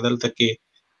کار د لکدل تکي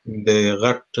د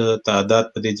غټ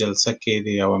تعداد په دې جلسه کې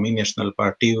د عوامي نېشنل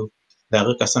پارټي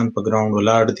دغه کسان په ګراوند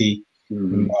ولاړ دي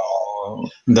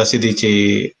داسې دي چې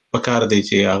په کار دی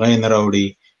چې هغه نه راوړي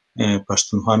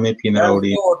پښتونخوا مې پی نه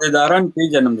راوړي او د داران په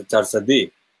جنم د 400 دی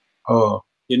او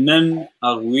نن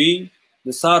هغه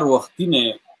د سار وختینه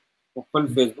خپل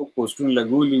فیسبوک پوسټونه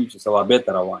لګولي چې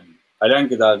ثوابه روان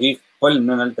حالانکه دا غي خپل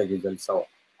نن تل جلسه و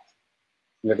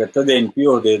لکه ته د ان پی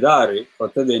او د ادارې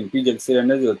او ته د ان پی جلسه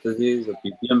نه دی او ته د پی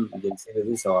ټی ایم جلسه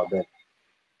د ثوابه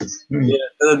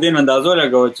ته د دین اندازو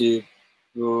لګاو چې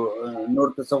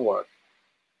نور څه وایي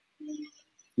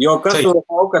یو کس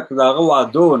او کته داغه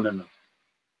وادو نه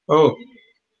او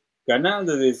کنه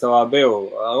د ثوابه او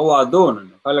هغه وادو نه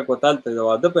خلک وتل ته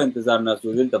واده په انتظار نه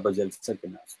سوزل ته په جلسه کې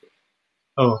ناشته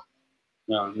او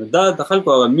نو دا د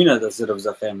خلکو مینه د صرف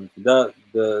زخم دا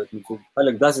د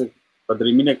خلک داسې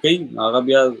قدرې مینه کوي هغه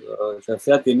بیا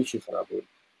شخصیت یې نشي خرابوي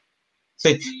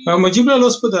صحیح مجيب الله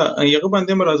اوس په دا یغه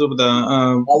باندې مرزو په دا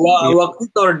وقتی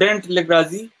تور ډنټ لګ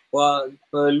راځي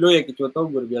او لوی کې چوتو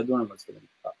ګر بیا دونه مسله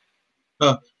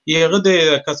یغه د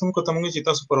قسم کو تمغه چې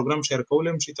تاسو پروګرام شیر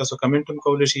کولم شي تاسو کمنټ هم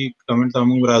کولای شي کمنټ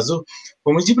هم راځو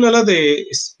په مجيب الله د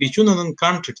سپیچونو نن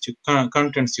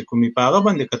کانټنټ چې کومي پاغه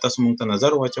باندې که تاسو مونږ ته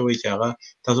نظر واچوي چې هغه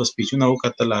تاسو سپیچونه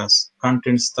وکړل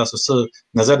کانټنټس تاسو څه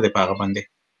نظر دی پاغه باندې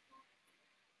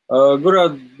ګوره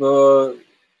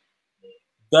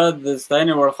دا د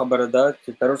ستاینې وړ خبره ده چې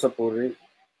تر اوسه پورې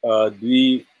دوی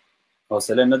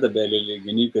حوصله نه ده بایللې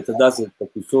غني که ته داسې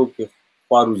تاسو کې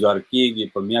پاروزار کېږي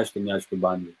په میاشت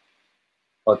باندې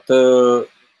او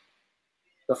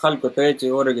ته خلکو ته چې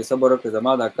اورګه صبر وکړه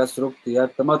زما دا کس روکته یا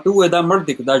ته ما ته وې دا مړ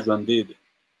دي دا ژوند دی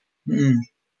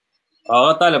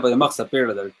هغه تعالی په مقصد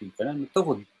پیړه درکې کنه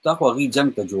ته خو غي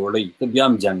جنگ ته جوړی ته بیا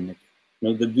هم جنگ نه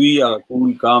نو د دوی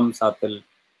ټول کام ساتل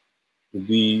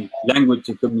دوی لانګویج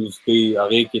چې کوم یوز کوي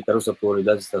هغه کې تر اوسه پورې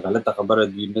دا غلطه خبره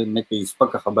دي نه کوي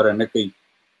سپکه خبره نه کوي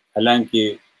حالانکه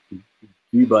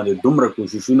دوی باندې دومره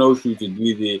کوششونه وشي چې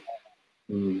دوی د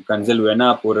کنزل وینا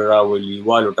پورې راولي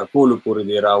والو ټکولو پورې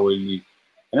دی راولي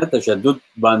نه تشدد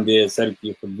باندې سر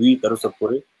کې خو دوی تر اوسه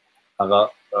پورې هغه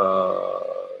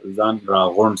ځان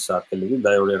راغونډ ساتلی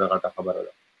دا یو ډېره غټه خبره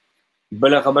ده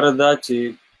بله خبره ده چې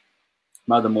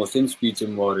ما د محسن سپیچ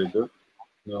موریدو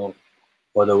نو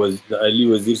او د علي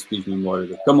وزیر سپیچ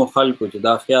موریدو کوم خلکو چې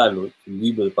دا خیال و چې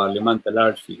دوی به پارلیمان ته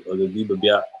لاړ شي او د دوی به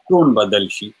بیا ټون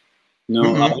بدل شي نو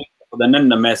د نن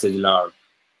نه میسج لاړ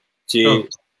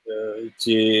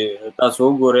چې تاسو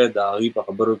وګورئ د هغې په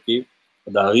خبرو کې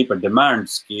د هغې په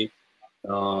ډیمانډس کې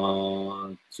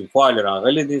سوخوالی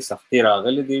راغلی دی، سختي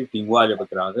راغلی دی، ټینګوالی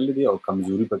پکې راغلی دی او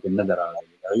کمزوري پکې نه ده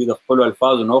راغلې. هغوی د خپلو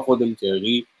الفاظو نه وښودل چې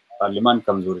هغوی پارلمان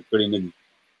کمزوري کړي نه دي.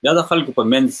 یا د خلکو په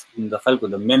منځ د خلکو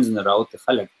د منځ نه راوتې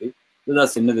خلک دی، زه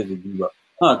داسې نه ده چې دوی به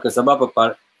که سبا په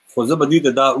خو زه به دوی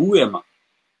ته دا ووایم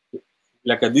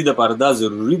لکه دوی دپاره دا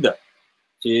ضروري ده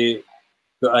چې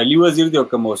که علي وزیر دی او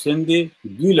که محسن دی،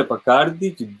 دوی له پکار دي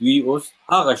چې دوی اوس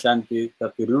هغه شانتې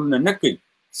تقریرونه نه کوي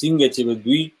څنګه چې به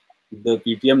دوی د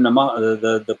پی ټي ایم نه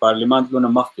د پارلمان تلو نه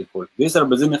مخکې کول. دې سره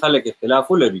به ځینې خلک اختلاف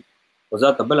ولري، خو زه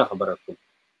ته بله خبره کوم،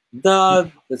 دا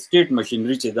د سټیټ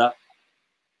مشینري چې ده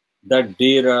دا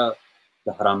ډېره د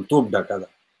حرامتوب ډکه ده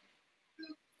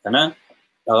که نه.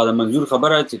 هغه د منظور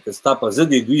خبره چې که ستا په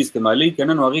ضد دوی استعمالوي که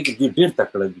نه، نو هغې کې دوی ډېر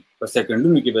تکړه دي، په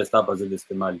سیکنډونو کې به ستا په ضد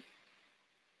استعمالوي.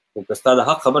 خو که ستا د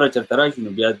حق خبره چېرته راشي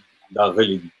نو بیا دا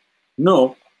غلي دي. نو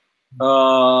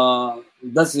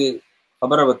داسې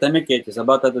خبره به ته نه کوې چې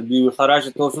سبا ته ته دوی ښه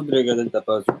راشه ته اوس ودرېږه دلته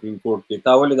په سپریم کورټ کې،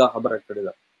 تا ولې دا خبره کړې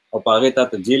ده او په هغې تا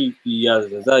ته جیل کي یا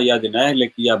سزا یا د نایله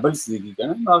کي یا بل څه کي که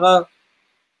نه، نو هغه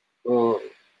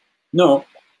نو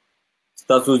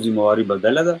ستاسو ذمهواري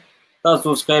بدله ده. تاسو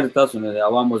اوس خیر تاسو نه دی،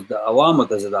 عوامو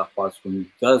ته زه دا خواست کوم،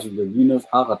 تاسو د دوی نه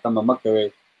هغه تمه مه کوئ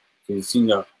چې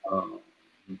څنګه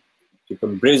چې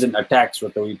کوم بریزن اټیکس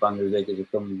ورته وایي په انګریزۍ کې، چې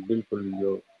کوم بلکل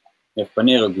یو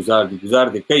نېغ ګزار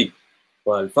دي کوي،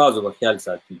 په الفاظو به خیال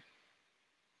ساتي.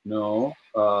 نو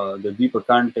د دوی په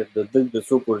کانټیکټ د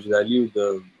څو پورې چې د علي د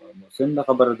محسن د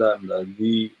خبره ده، د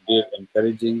دوی ډېر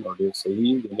انکریجنګ او ډېر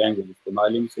صحیح د لینګویج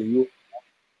استعمال هم صحیح و.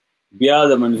 بیا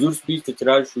د منظور سپیچ ته چې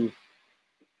راشو،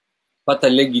 پته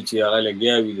لګي چې هغه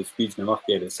لګیا وي د سپیچ نه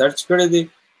مخکې ریسرچ کړی دی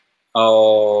او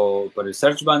په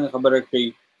ریسرچ باندې خبره کوي،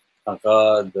 هغه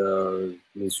د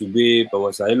صوبې په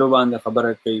وسایلو باندې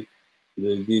خبره کوي، د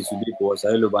دې صوبې په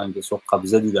وسایلو باندې څوک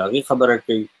قبضه دي د هغې خبره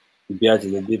کوي، بیا چې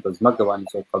د دې په ځمکه باندې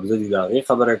څوک قبضه دي د هغې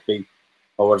خبره کوي.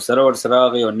 او ورسره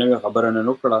هغه یو نوې خبره نن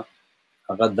وکړه،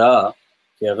 هغه دا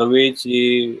چې هغه وایي چې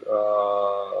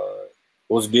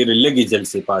اوس ډېرې لږې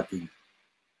جلسې پاتې دي،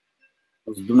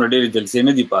 اوس دومره ډېرې جلسې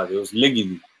نه دي پاتې، اوس لږې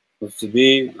دي. اوس چې دی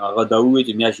هغه دا ووایي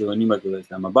چې میاشت یوه نیمه کې به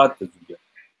اسلام آباد ته ځو. بیا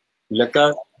لکه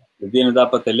د دې نه دا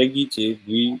پته لګي چې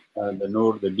دوی د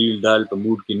نور د ډیل ډال په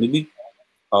موډ کې نه دي،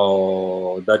 او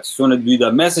دا چې څونه دوی دا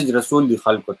میسج رسول دي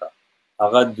خلکو ته،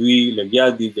 هغه دوی لګیا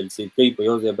دي جلسې کوي په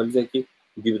یو ځای بل ځای کې،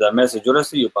 دوی به دا میسج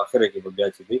ورسوي او په اخره کې به بیا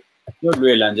چې دی یو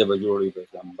لویه لانجه به جوړوي په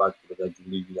اسلام آباد کې، به دا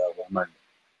جوړېږي دا غورمنټ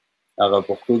هغه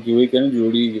پښتو کې وایي که نه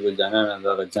جوړېږي به جانانه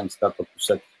دغه جنګ ستا په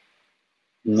کوڅه کې.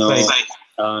 نو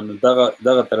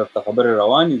دغه طرف ته خبرې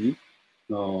روانې دي،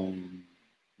 نو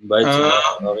باید چې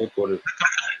هغې پورې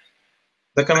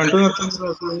د کمنټونو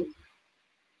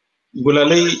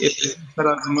ګلالۍ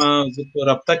سره زما زه په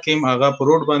رابطه کې یم، هغه په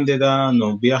روډ باندې ده، نو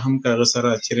بیا هم که هغه سره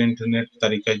چېرې انټرنیټ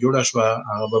طریقه جوړه شوه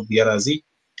هغه به بیا راځي.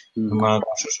 ما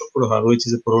کوشش وکړو هغه وایي چې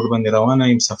زه په روډ باندې روانه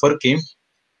یم، سفر کې یم،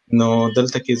 نو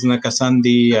دلته کې ځینې کسان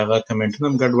دي هغه کمنټونه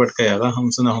هم ګډوډ کوي، هغه هم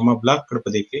څه نه هم بلاک کړ په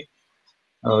دې کې،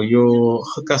 او یو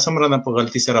ښه کس هم رانه په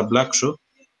غلطي سره بلاک شو،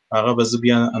 هغه به زه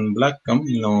بیا انبلاک کړم.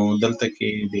 نو دلته کې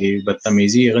د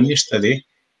بدتمیزي هغه نشته دی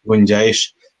گنجایش.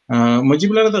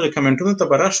 مجیب لاله دغه کمنټونو ته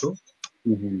به راشو.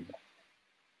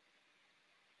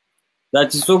 دا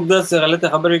چې څوک داسې غلطه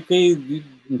خبرې کوي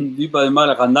دوی به ما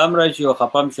له خندا هم راشي او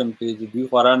خفه هم شم چې دوی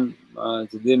خواران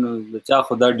چې دی نو د چا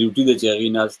خو دا ډیوټي ده چې هغې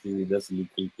ناست دي داسې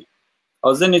لیکل کوي، او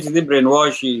ځینې چې دی برین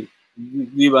واش وي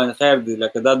دوی باندې خیر دی،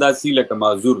 لکه دا داسې لکه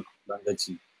معذور باندې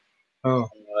چې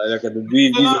لکه د دوی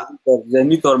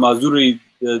ذهني طور معذور وي،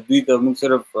 دوی ته موږ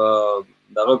صرف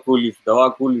دغه کولی شو دوا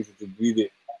کولی شو چې دوی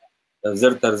د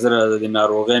زر تر زره د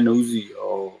ناروغۍ نه وځي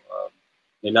او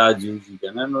علاج وځي که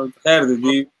نه، نو خیر دی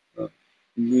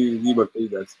دوی به کوي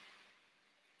داسې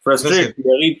فرسټریټ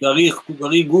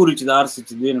هغې ګوري چې دا هر څه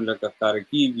چې دی نو لکه ښکاره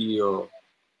کېږي، او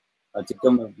چې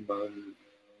کوم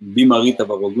بیم هغې ته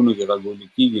په غوږونو کې غږولي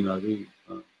کېږي، نو هغې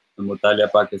د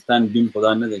مطالعه پاکستان بیم خو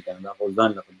دا نه دی که نه، دا خو ځان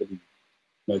له خبرې دي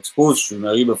نو ایکسپوز شو، نو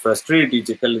هغې به فرسټریټ وي،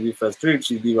 چې کله دوی فرسټریټ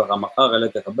شي دوی به خامخا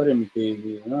غلطه خبرې مې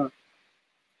کوي.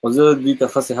 خو زه دوی ته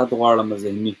ښه صحت غواړم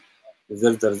ذهني،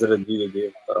 زر دوی د دې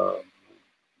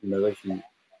دغه شي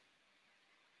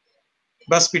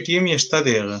بس پی ټي ایم یې شته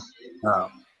دی. هغه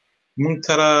مونږ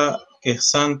سره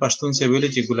احسان پښتون صاحب ویلي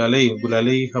چې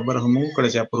ګلالۍ خبره هم وکړه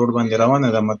چې په روډ باندې روانه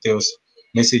ده، ماته اوس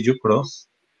میسیج وکړو.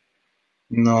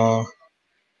 نو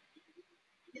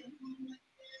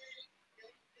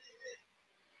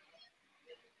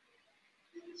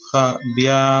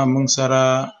بیا مونږ سره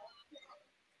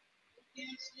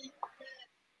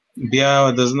بیا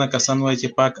د ځینې کسان وایي چې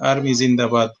پاک آرمي زنده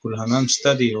باد، ګلحنان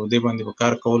شته دي او دې باندې به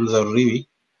کار کول ضروري وي،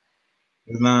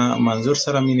 نه منظور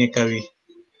سره مینې کوي.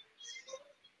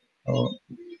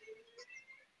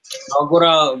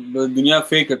 وګوره د دنیا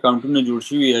فیک اکاونټونه جوړ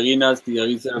شوي هغې ناستې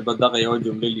هغې سره به دغه یوه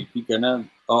جمله لیکي که نه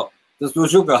ته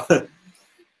سوچ وکړه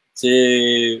چې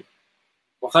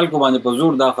په خلکو باندې په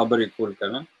زور دا خبرې کول که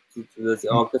نه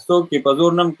او که څوک یې په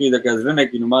زور نه هم کړي لکه زړه نه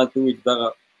کړي نو ما ته ووایي چې دغه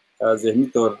ذهني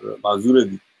طور معذوره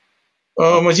دي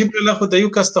مجیب الله خو د یو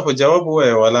کس ته خو جواب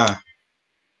ووایه والا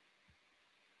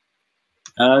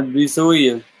دوی څه وایي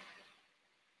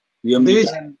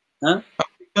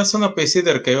څونه پیسې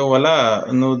درکوي والا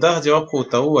نو دا جواب خو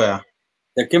ته ووایه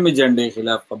د کومې جنډې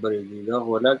خلاف خبرې دي دا خو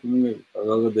ولا که موږ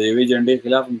د یوې جنډې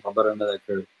خلاف هم خبره نه ده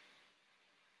کړې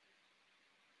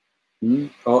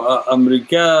او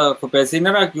امریکا خو پیسې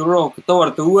نه راکړي ورو که ته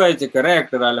ورته ووایې چې که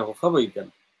ریاکټ راغلی خو ښه به وي که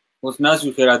نه اوس ناست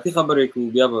یو خیراتي خبرې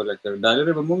کوو بیا به لکه ډالر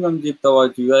به موږ هم جیب ته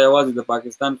واچوو دا یوازې د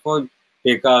پاکستان فوج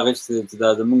ټیکه اخیستې چې دا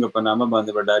زموږ په نامه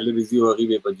باندې به ډالر ځي او هغې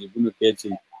به یې په جیبونو کې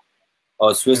اچوي او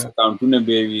سویس اکاونټونه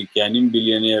به یې وي کیانیم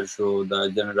بلیونیر شو دا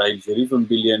جنرال شریف هم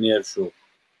بلیونیر شو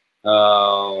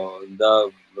دا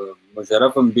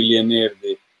مشرف هم بلیونیر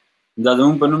دی دا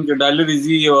زموږ په نوم چې ډالر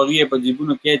ځي او هغې یې په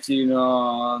جیبونو کې اچوي نو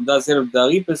دا صرف د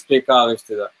هغې په ټیکه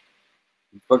اخیستې ده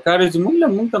په کار چې موږ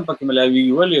ته هم پکې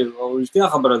ملاویږي ولې او رښتیا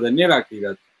خبره ده نه راکړي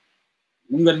راته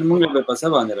موږ به په څه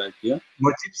باندې راکړي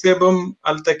مجیب صاحب هم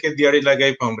هلته کې دیاړې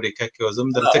لګوي په امریکا کې او زه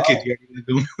هم دلته کې دیاړې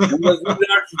لګوم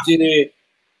چې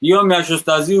یو میاشت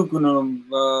استازي وکړو نو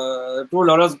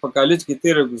ټوله ورځ په کالج کې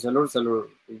تېره کړو څلور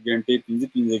ګنټې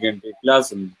 5 ګنټې کلاس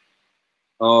هم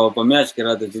او په میاشت کې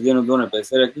راته چې دی نو دونه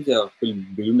پیسې راکړي چې خپل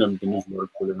بلونه هم ته نشو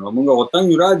ورکولی نو موږ خو تنګ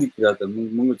یو راځي کړي راته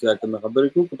موږ چې کومې خبرې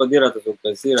کوو که په دې راته څوک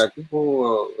پیسې راکړي خو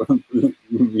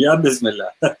یا بسم الله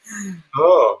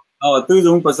او ته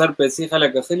زموږ په سر پیسې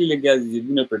خلک اخلي لګیا دي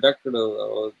جیبونه پرې ډک کړه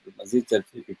او مزې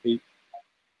چرچې پې کوي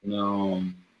نو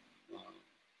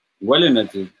ولې نه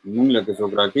چې موږ لکه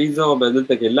څوک راکوي زه به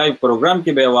دلته کې لایف پروګرام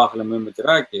کې به یې واخلم مې چې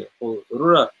راکړې خو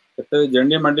وروره که ته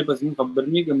جنډې منډې پسې موږ خبر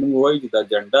نه کړې موږ وایو چې دا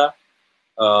جنډه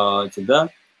چې دا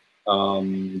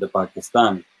د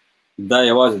پاکستان دا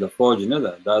یوازې د فوج نه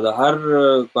ده دا د هر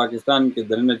پاکستان کې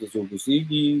دننه چې څوک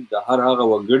اوسېږي د هر هغه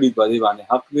وګړي په دې باندې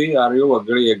حق دی هر یو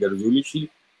وګړی یې ګرځولی شي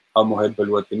او محب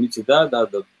الوطني چې دا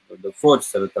د فوج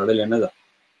سره تړلې نه ده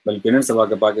بلکې نن سبا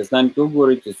که پاکستان کې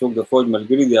وګورئ چې څوک د فوج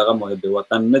ملګري دي هغه محب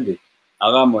وطن نه دی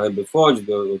هغه محب فوج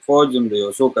د فوج هم د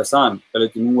یو څو کسان کله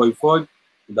چې موږ وایو فوج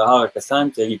د هغه کسان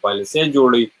چې هغې پالیسۍ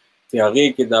جوړوي چې هغې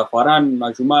کې د خواران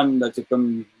ماشومان د چې کوم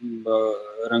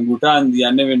رنګوټان دي یا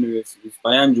نوې نوې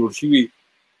سپایان جوړ شوي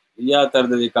یا تر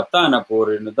د کپتانه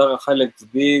پورې نو دغه خلک چې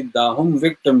دی دا هم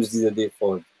وکټمز دي د دې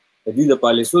فوج د دې د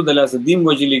پالیسو د لاسه دې هم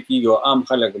وژلي کېږي او عام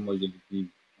خلک هم وژلي کېږي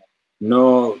نو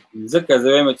ځکه زه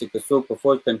وایم چې که څوک په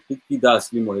فوج تنقید کړي دا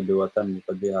اصلي محب وطن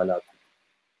په دې حالاتو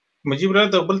مجیب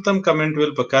الله د بل تم کمنټ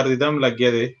ویل په کار دی دا هم لګیا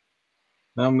دی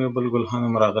دا هم یو بل ګلخان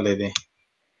هم راغلی دی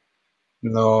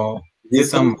نو دې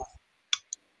ته هم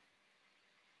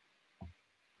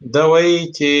دا وایي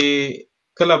چې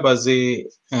کله به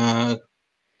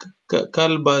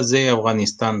ځې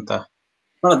افغانستان ته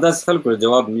داسې خلکو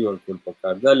جواب نه ورکول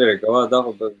پکار دا لرې کوه دا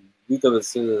خو دوی ته به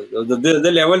د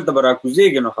لیول ته به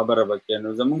راکوزېږي نو خبره به کوې نو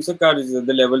زموږ څه کار چې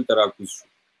د لیول ته راکوز شو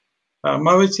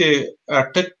ما وایي چې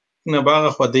اټک نه باغه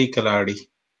خو دی کله اړي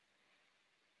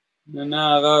نه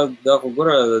هغه دا خو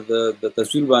ګوره د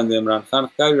تصویر باندې عمران خان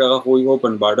ښکاري هغه خو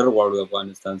اوپن بارډر غواړو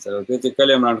افغانستان سره چې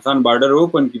کله عمران خان بارډر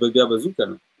اوپن کړي بیا به ځو که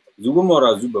نه ځو به م او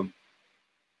راځو به م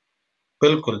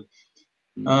بالکل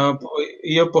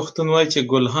یو پښتون وایي چې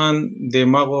ګلخان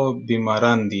دماغو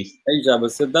بیماران دي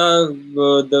بس دا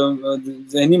د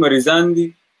ذهني مریضان دي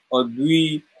او دوی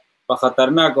په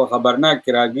خطرناک او خبرناک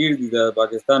کې راګیر دي د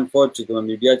پاکستان فوج چې کومه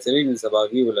میډیا چلوي نن سبا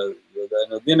هغې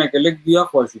نو دې نه که لږ دوی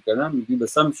اخوا شو که نه نو دوی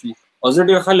به سم شي او زه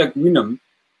ډېر خلک وینم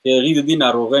چې هغې د دې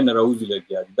ناروغۍ نه راوځي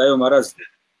لګیا دي دا یو مرض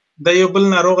دی دا یو بل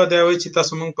ناروغه دی وایي چې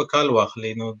تاسو موږ په کال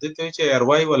واخلئ نو دې ته وایي چې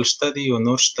اروايول شته دي او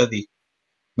نور شته دي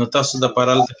نو تاسو د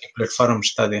پاره هلته کې پلیټفارم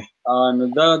شته دی نو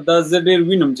دا زه ډېر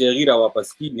وینم چې هغې راواپس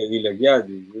کېږي هغې لګیا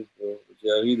دي چې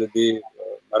هغې د دې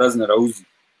مرض نه راوځي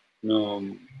نو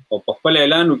او په خپل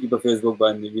اعلان وکړي په فیسبوک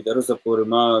باندې وي تر اوسه پورې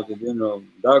ما چې دی نو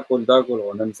دا کول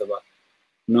او نن سبا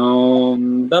نو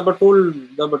دا به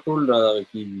ټول راغی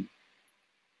کېږي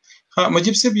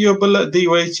مجیب صاحب یو بل دی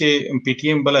وایي چې پی ټي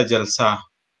ایم بله جلسه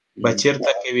به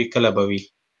چېرته کوي کله به وي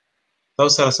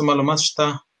تاسو سره څه معلومات شته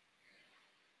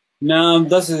نه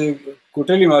داسې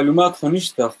کوټلي معلومات خو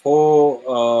نشته خو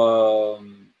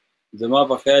زما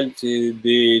په خیال چې د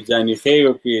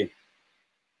جانیخیو کې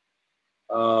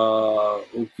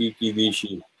کېدی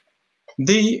شي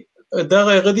دی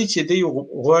دغه هغه دی چې دی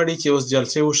غواړي چې اوس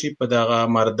جلسې وشي په دغه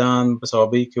مردان په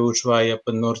صوابۍ کې وشوه یا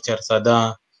په نور چرساده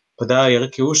په دا هغه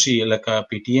کې وشي لکه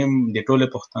PTM د ټولو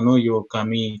پښتنو یو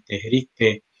قومي تحریک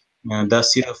دی دا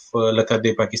صرف لکه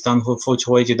د پاکستان فوج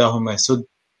وایي چې دا هم محسود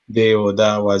دی او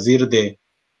دا وزیر دی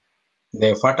د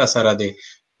فاټا سره دی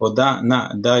او دا نه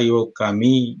دا یو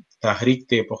قومي تحریک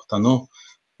دی پښتنو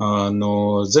نو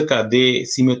ځکه د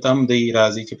سیمې ته هم دی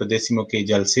راځي چې په دې سیمو کې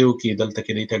جلسې وکړي دلته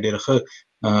کې دی ته ډېر ښه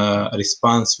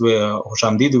ریسپانس خوش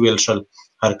آمدید ویل شل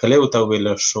هرکلی ورته وویل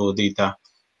شو دی ته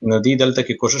نو دی دلته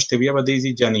کې کوشش دی بیا به دی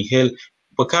ځي جاني هیل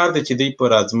په کار دی چې دی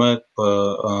په رازمک په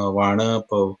واڼه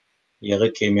په هغه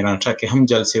کې میرانشاه کې هم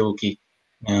جلسې وکړي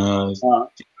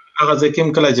هغه ځای کې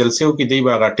هم کله جلسې وکړي دی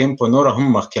به هغه ټیم په نور هم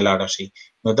مخکې لاړه شي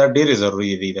نو دا ډېرې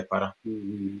ضروري دی دپاره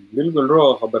بالکل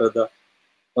روغه خبره ده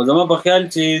او زما په خیال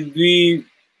چې دوی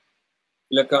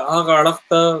لکه هغه اړخ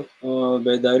ته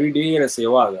بیداري ډېره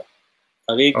سیوا ده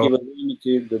هغې کې به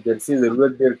چې د جلسې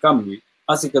ضرورت ډېر کم وي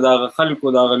هسې که د هغه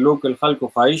خلکو د هغه لوکل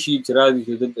خلکو خواهش وي چې راځي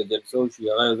چې دلته جلسه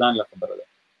وشي هغه یو ځان له خبره ده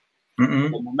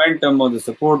د مومنټم او د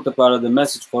سپورټ دپاره د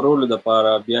میسج خورولو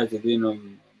دپاره بیا چې دی نو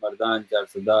مردان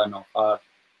چارسده نوښار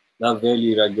دا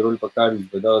ویلي راګرول پکار دي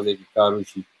په دغه ځای کې کار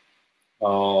وشي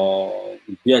او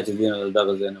بیا چې دی نو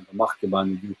دغه ځای نه په مخکې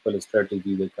باندې دوی خپله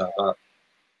سټراټیجي ده که هغه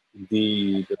دوی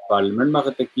د پارلمنټ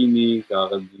مخې ته کیني که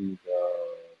هغه دوی د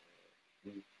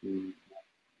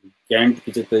کینټ کې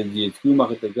چې ته GHQ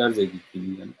مخې ته هر ځای کې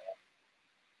کیني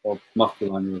او مخکې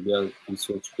باندې بیا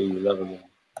سوچ کوي دغه ځای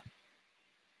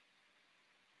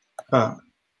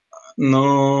نو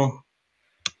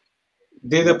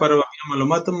دې دپاره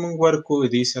معلومات هم موږ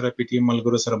ورکړو دې سره PTM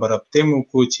ملګرو سره به رابطې هم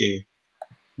وکړو چې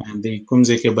د کوم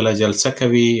ځای کې بله جلسه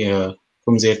کوي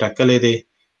کوم ځای ټاکلی دی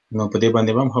نو په دې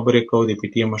باندې به هم خبرې کوو د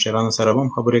PTM مشرانو سره به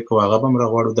هم خبرې کوو هغه به هم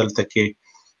راغواړو دلته کې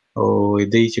او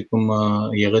دوی چې کوم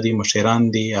هغه دي مشران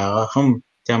دي هغه هم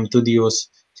چمتو دي اوس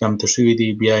چمتو شوي دي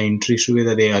بیا انټري شوې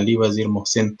ده د علي وزیر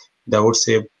محسن داود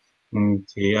صاحب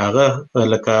چې هغه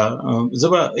لکه زه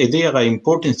به دې هغه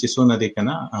امپورټنس چې څونه دی که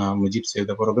نه مجیب صاحب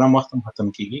د پروګرام وخت هم ختم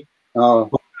کېږي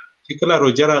چې کله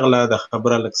روژه راغله د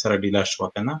خبره لږ سره ډیلا شوه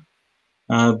که نه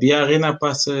بیا هغې نه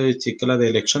پس چې کله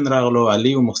د الیکشن راغلو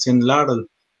علي او محسن لاړل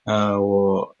او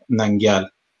ننګیال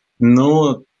نو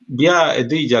بیا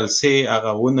دوی جلسې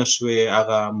هغه ونه شوې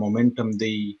هغه مومنټم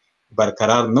دی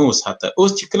برقرار نه وساته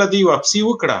اوس چې کله دوی واپسي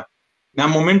وکړه دا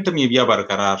مومنټم یې بیا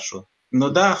برقرار شو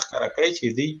نو دا ښکاره کوي چې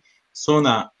دوی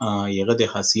څونه هغه د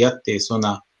خاصیت دی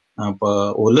څونه په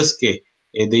ولس کې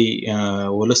دوی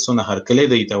ولس څونه هرکلی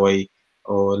دی ته وایي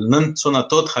او نن څونه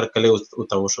تود هرکلی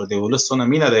ورته وشو د ولس څونه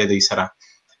مینه دی دوی سره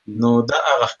نو دا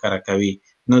هغه ښکاره کوي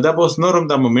نو دا به اوس نور هم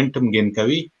دا مومنټم ګین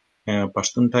کوي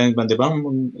پښتون ټایمز باندې به هم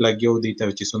لګیو دی ته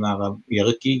چې څونه هغه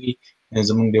هغه کېږي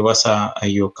زموږ د وسه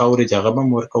یو کوریج هغه به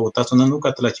هم ورکوو تاسو نن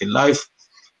وکتله چې لایف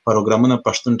پروګرامونه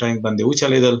پښتون ټایمز باندې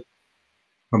وچلېدل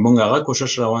موږ هغه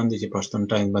کوشش روان دی چې پښتون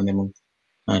ټایمز باندې موږ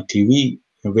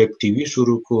ویب ټي وي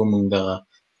شروع کړو موږ دغه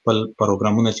خپل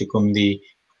پروګرامونه چې کوم دي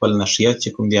خپل نشریات چې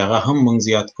کوم دي هغه هم موږ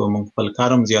زیات کړو موږ خپل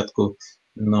کار هم زیات کړو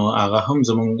نو هغه هم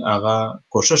زموږ هغه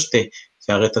کوشش دی چې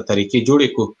هغې ته طریقې جوړې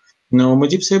کړو نو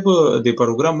مجیب صاحب د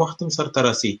پروګرام وخت هم سرته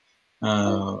راسي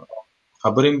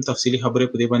خبرې هم تفصیلي خبرې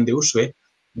په دې باندې وشوې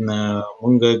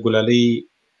موږ ګلالۍ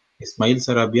اسماعیل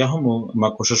سره بیا هم ما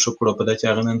کوشش وکړو په دا چې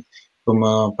هغه نن کوم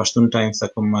پښتون ټایمز ته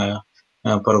کوم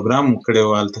پروګرام کړی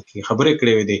و هلته کې خبرې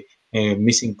کړې وې د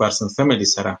میسینګ پرسن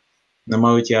فیملي سره نو ما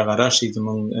وایي چې هغه راشي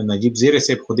زموږ نجیب زیری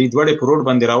صاحب خو دوی دواړې په روډ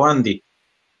باندې روان دي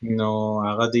نو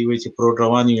هغه دوی وایي چې په روډ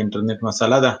روان وي انټرنیټ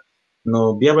مسله ده نو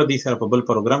بیا به دوی سره په بل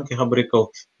پروګرام کې خبرې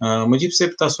کوو مجیب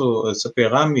صاحب تاسو څه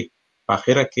پیغام وي په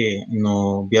اخره کې نو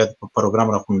بیا په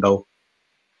پروګرام راخونډو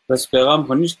بس پیغام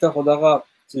خو نشته خو دغه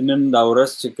چې نن دا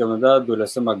ورځ چې کومه ده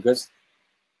 12 اګست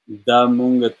دا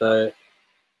مونږ ته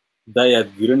دا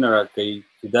یادګیرونه راکوي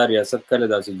چې دا ریاست کله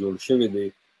داسې جوړ شوی دی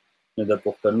نو د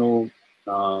پښتنو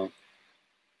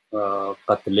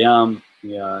قتلیام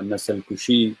یا نسل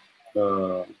کشي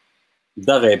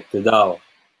دغه ابتدا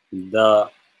دا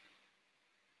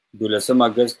 12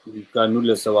 اګست کا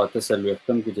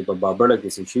 1948 کې چې په بابړه کې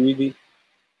څه شوي دي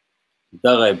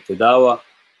دغه ابتدا وه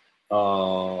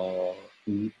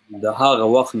د هغه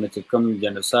وخت نه چې کوم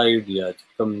جنوساید یا چې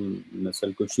کوم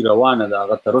نسل کشي روانه ده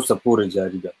هغه تر اوسه پورې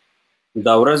جاري ده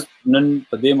دا ورځ نن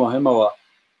په دې مهمه وه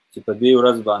چې په دې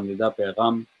ورځ باندې دا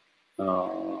پیغام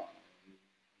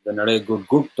د نړۍ ګوټ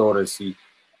ګوټ ته ورسي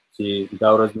چې دا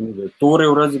ورځ موږ د تورې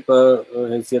ورځې په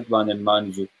حیثیت باندې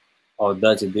نمانځو او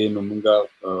دا چې دی نو موږ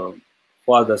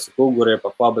خوا داسې وګورئ په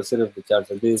خوا به صرف د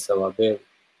 410 سوابې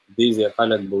دې ځای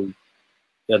خلک به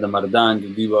یا د مردان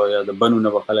د دوی به یا د بنو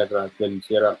نه به خلک راتلل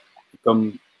چېرې کوم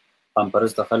قام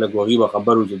پرسته خلک هغوی به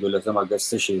خبر وو چې 12 اګست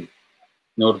څه شی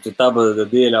نو چې تا به د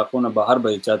دې علاقو نه بهر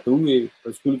به یې چاته ووایې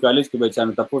په سکول کالج کې به یې چا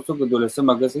نه تپوس وکړو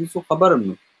 12 اګست هېڅوک خبر هم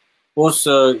نه اوس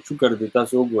شکر دی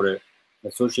تاسو وګورئ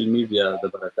د سوشل میډیا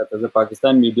د برکته زه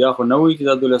پاکستان میډیا خو نه وایي چې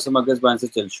دا 12 اګست باندې څه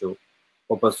چل شو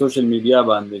او په سوشل میډیا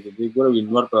باندې چې دوی ګوره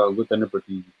وینور په ګوته نه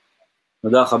پټېږي نو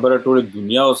دا خبره ټوله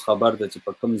دنیا اوس خبر ده چې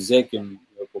په کوم ځای کې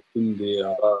یو پښتون دی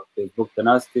هغه فیسبوک ته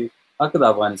ناست دی هغه د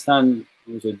افغانستان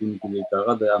اوسېدونکی دی که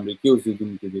هغه د امریکې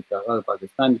اوسېدونکی دی که هغه د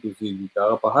پاکستان کې اوسېږي که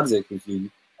هغه په هر ځای کې اوسېږي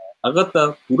هغه ته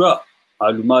پوره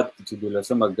معلومات دي چې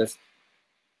 12 اګست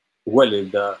ولې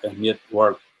د اهمیت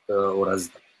وړ ورځ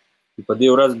ده په دې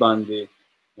ورځ باندې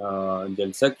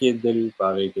جلسه کېدل په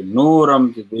هغې کې نور هم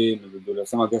چې دی نو د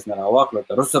 12 اګست نه راواخله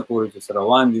تر اوسه پورې چې څه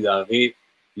روان دي د هغې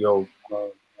یو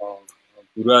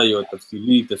پوره یو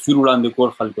تفصیلي تصویر وړاندې کول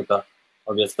خلکو ته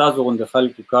او بیا ستاسو غوندې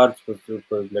خلکو کار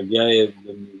په لګیا یې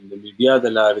د میډیا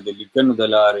د لارې د لیکنو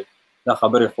د لارې دا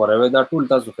خبرې خوروئ دا ټول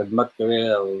تاسو خدمت کوئ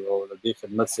او د دې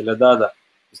خدمت صله دا ده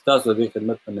چې ستاسو د دې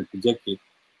خدمت په نتیجه کې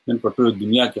نن په ټوله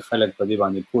دنیا کې خلک په دې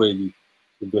باندې پوه دي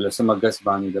چې 12 اګست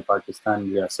باندې د پاکستان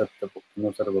ریاست د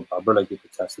پښتنو سره په بابړه کې په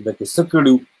چارسده کې څه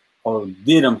کړي او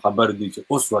ډېر هم خبر دي چې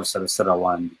اوس ورسره څه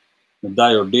روان دي نو دا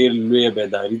یو ډېر لویه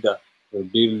بیداري ده یو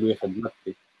ډېر لوی خدمت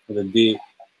دی د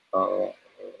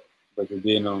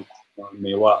دې نو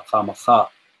میوه خامخا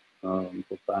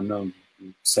پښتانه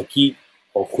سکي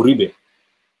او خوري به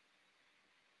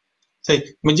صحیح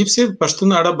مجيب صاحب پښتون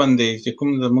اړه باندې چې کوم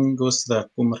زمونږ اوس د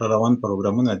کوم روان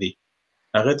پروګرامونه دي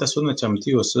هغه تاسو نه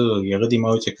چمتي اوس یغه دی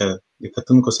مو چې د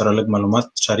کتونکو سره لږ معلومات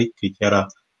شریک کړي چې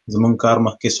زمونږ کار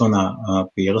مخکې سونه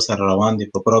په یغه سره روان دي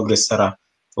په پروګرس سره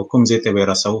کوم ځای ته به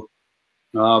رسو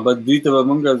بس دوی ته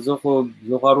مونږ زه خو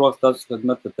هر وخت تاسو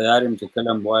خدمت ته تیار یم چې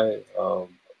کله وای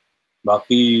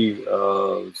باقي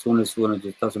سونه چې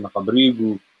تاسو نه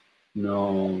خبرېږو نو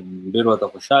ډېر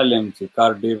ورته خوشحاله یم چې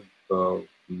کار ډېر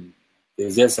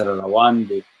تیزی سره روان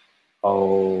دی او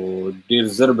ډېر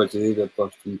ژر به چې د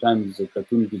پښتون ټایمز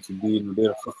کتونکي چې دي نو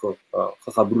ډېر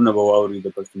ښه خبرونه به واوري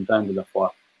د پښتون ټایمز لخوا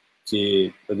چې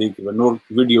په دې کې به نور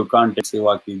ویډیو کانټنټ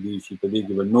سیوا کېدي شي په دې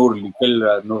کې به نور لیکل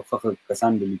نور ښه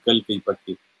کسان به لیکل کوي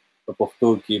پکې په پښتو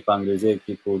کې په انګریزي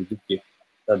کې په اردو کې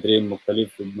دا درې مختلف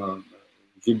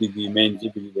ژبې دي مین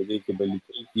ژبې دي په دې کې به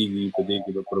لیکل کېږي په دې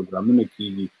کې به پروګرامونه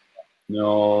کېږي نو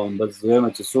بس وایم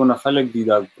چې څونه خلک دي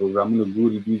دا پروګرامونه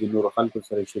ګوري دوی د نورو خلکو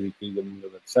سره شریکېږي زموږ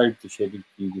ویب سایټ کې شریک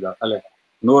کېږي دا خلک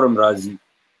نور هم راځي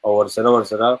او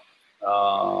ورسره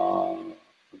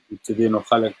چې دی نو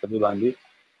خلک په دې باندې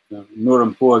نور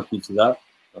هم پوه کړي چې دا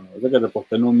ځکه د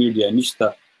پښتنو میډیا نشته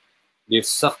ډېر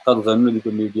سخت قدغنونه دي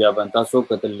په میډیا باندې تاسو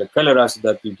کتل کله راشي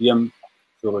دا پی ټي ایم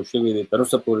شروع شوی دی تر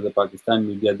اوسه پورې د پاکستان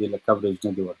میډیا دې له کوریج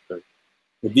نه دی ورکړی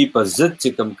د دې په ضد چې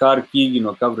کوم کار کېږي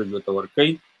نو کوریج ورته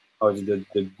ورکوي او د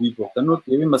دوی پښتنو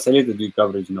یوې مسلې ته دوی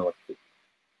کوریج نه ورکوي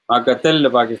ما کتل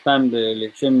د پاکستان د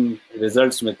الیکشن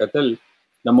ریزلټس مې کتل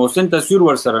د محسن تصویر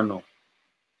ورسره نو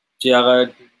چې هغه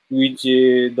وی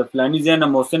چې د فلاني ځای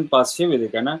نه محسن پاس شوی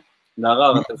دی که نه د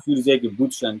هغه تصویر ځای کې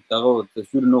بوت شن هغه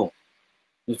تصویر نو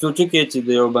نو سوچو کې چې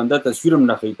د یو بنده تصویر هم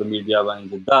نه ښیي په میډیا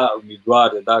باندې دا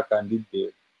امیدوار دی دا کاندید دی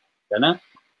که نه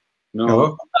نو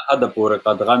حده پورې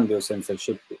قدغن دی او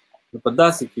سنسرشپ دی نو په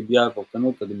داسې کې بیا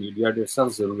پښتنو ته د میډیا ډېر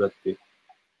سخت ضرورت دی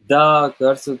دا که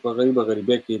هر څه په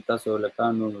غریبه کې تاسو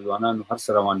هلکانو ځوانانو هر څه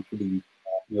روان کړي دي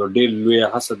یو ډېر لویه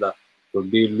هڅه ده یو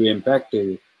ډېر لوی امپیکټ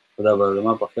دی خو دا به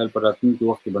زما په خیال په راتلونکي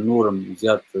وخت کې به نور هم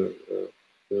زیات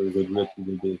ضرورت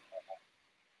دی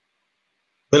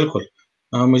بالکل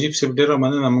مجيب صاحب ډېره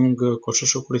مننه موږ کوشش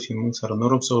وکړو چې موږ سره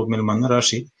نور هم څه میلمانه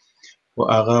راشي او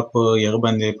هغه په یغه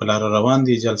باندې په لاره روان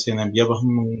دي جلسې نه بیا به هم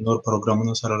نور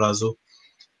پروګرامونو سره راځو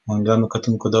ګرانو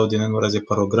کتونکو دا د نن ورځې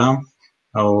پروګرام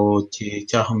او چې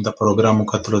چا هم د پروګرام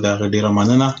وکتلو د هغې ډېره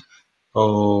مننه او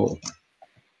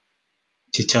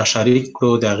چې چا شریک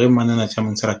کړو د هغې مننه چې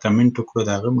موږ سره کمنټ وکړو د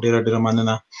هغې هم ډېره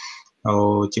مننه او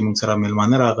چې موږ سره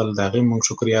میلمانه راغل د هغې موږ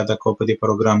شکریا ادا کوو په دې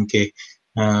پروګرام کې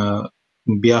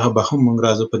بیا به هم موږ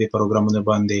راځو په دې پروګرامونو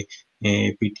باندې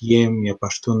پی ټي ایم یا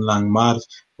پښتون لانګ مارچ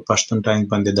په پښتون ټایم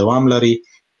باندې دوام لري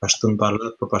پښتون پارلر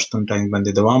په پښتون ټایم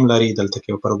باندې دوام لري دلته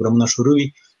کې پروګرامونه شروع وي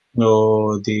او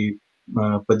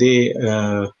په دې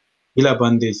هیله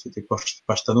باندې چې د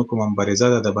پښتنو کومه مبارزه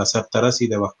ده د باثباته ترسي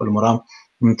د خپل مرام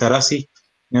ترسي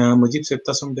مجيب صاحب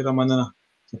تاسو هم ډېره مننه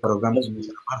چې پروګرام کې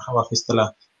برخه واخیستله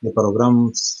د پروګرام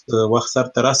وخت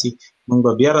سرته راسي موږ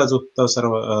به بیا راځو تاسو سره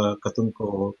کتونکو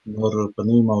نور په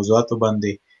نوي موضوعاتو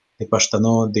باندې د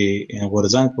پښتنو د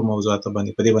غورځنګ په موضوعاتو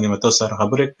باندې په دې باندې تاسو سره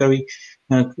خبرې کوي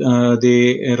د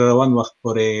روان وخت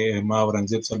پورې ما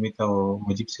اورنګزیب سلمی ته او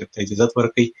مجيب صاحب ته اجازه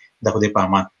ورکړئ د خدای په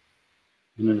امان